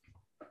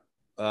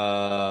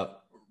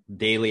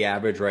 Daily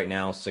average right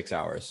now 6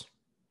 hours.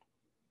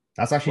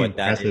 That's actually But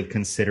that impressive is-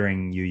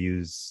 considering you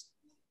use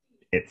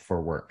it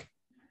for work.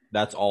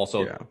 That's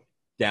also Yeah.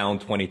 down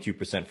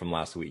 22% from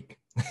last week.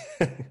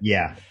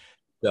 Yeah.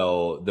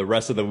 So the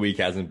rest of the week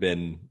hasn't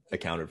been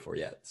accounted for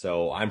yet.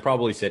 So I'm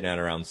probably sitting at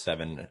around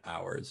 7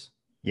 hours.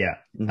 Yeah.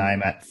 Mhm.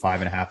 I'm at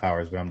 5.5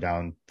 hours, but I'm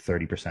down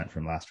 30%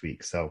 from last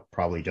week. So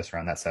probably just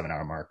around that 7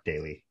 hour mark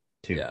daily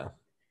too. Yeah.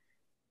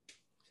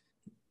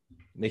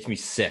 Makes me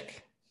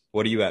sick.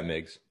 What are you at,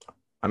 Migs?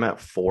 I'm at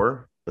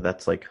 4, but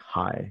that's like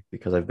high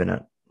because I've been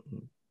at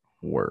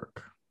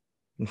work.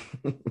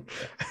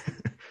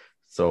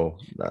 So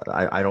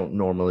I don't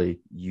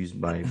normally use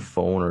my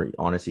phone or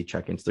honestly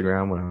check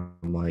Instagram when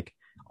I'm like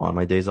on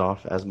my days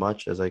off as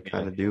much as I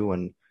kind of do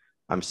when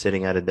I'm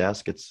sitting at a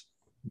desk. It's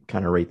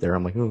kind of right there.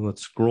 I'm like, oh,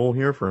 let's scroll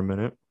here for a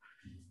minute.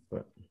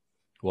 But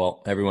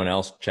Well, everyone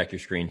else, check your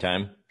screen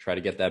time. Try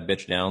to get that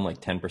bitch down like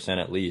 10%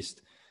 at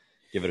least.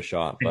 Give it a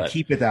shot. And But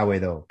keep it that way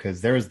though, because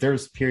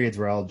there's periods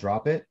where I'll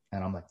drop it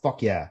and I'm like,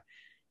 fuck yeah.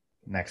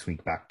 Next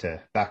week back to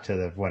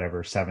the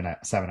whatever 7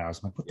 hours. I'm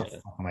like, what the Yeah.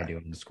 fuck am I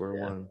doing? square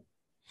Yeah. one.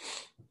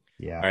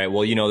 Yeah. All right.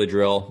 Well, you know the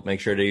drill.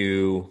 Make sure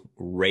to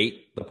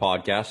rate the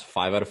podcast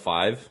 5 out of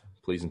 5,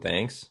 please and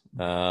thanks.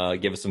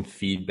 Give us some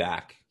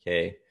feedback.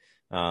 Okay.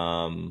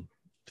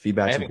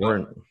 Feedback's I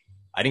important.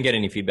 I didn't get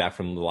any feedback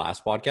from the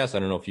last podcast. I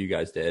don't know if you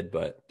guys did,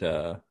 but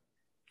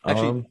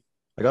actually,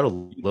 I got a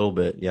little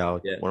bit. Yeah,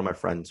 yeah. one of my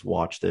friends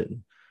watched it.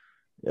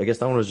 I guess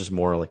that one was just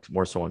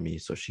more so on me.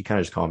 So she kind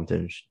of just commented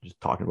and just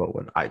talking about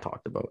what I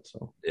talked about.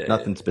 So Yeah,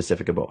 nothing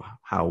specific about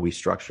how we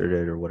structured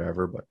it or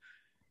whatever. But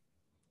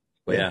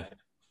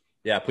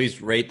yeah.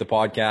 Please rate the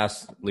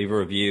podcast, leave a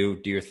review,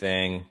 do your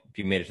thing. If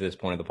you made it to this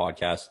point of the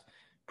podcast,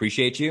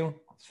 appreciate you.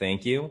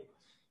 Thank you.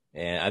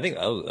 And I think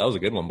that was a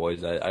good one,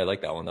 boys. I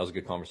like that one. That was a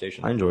good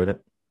conversation. I enjoyed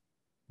it.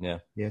 Yeah.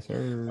 Yes,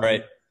 sir. All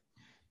right.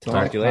 Till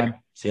Talk next to you later. time.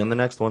 See you on the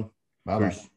next one. Bye bye. Peace.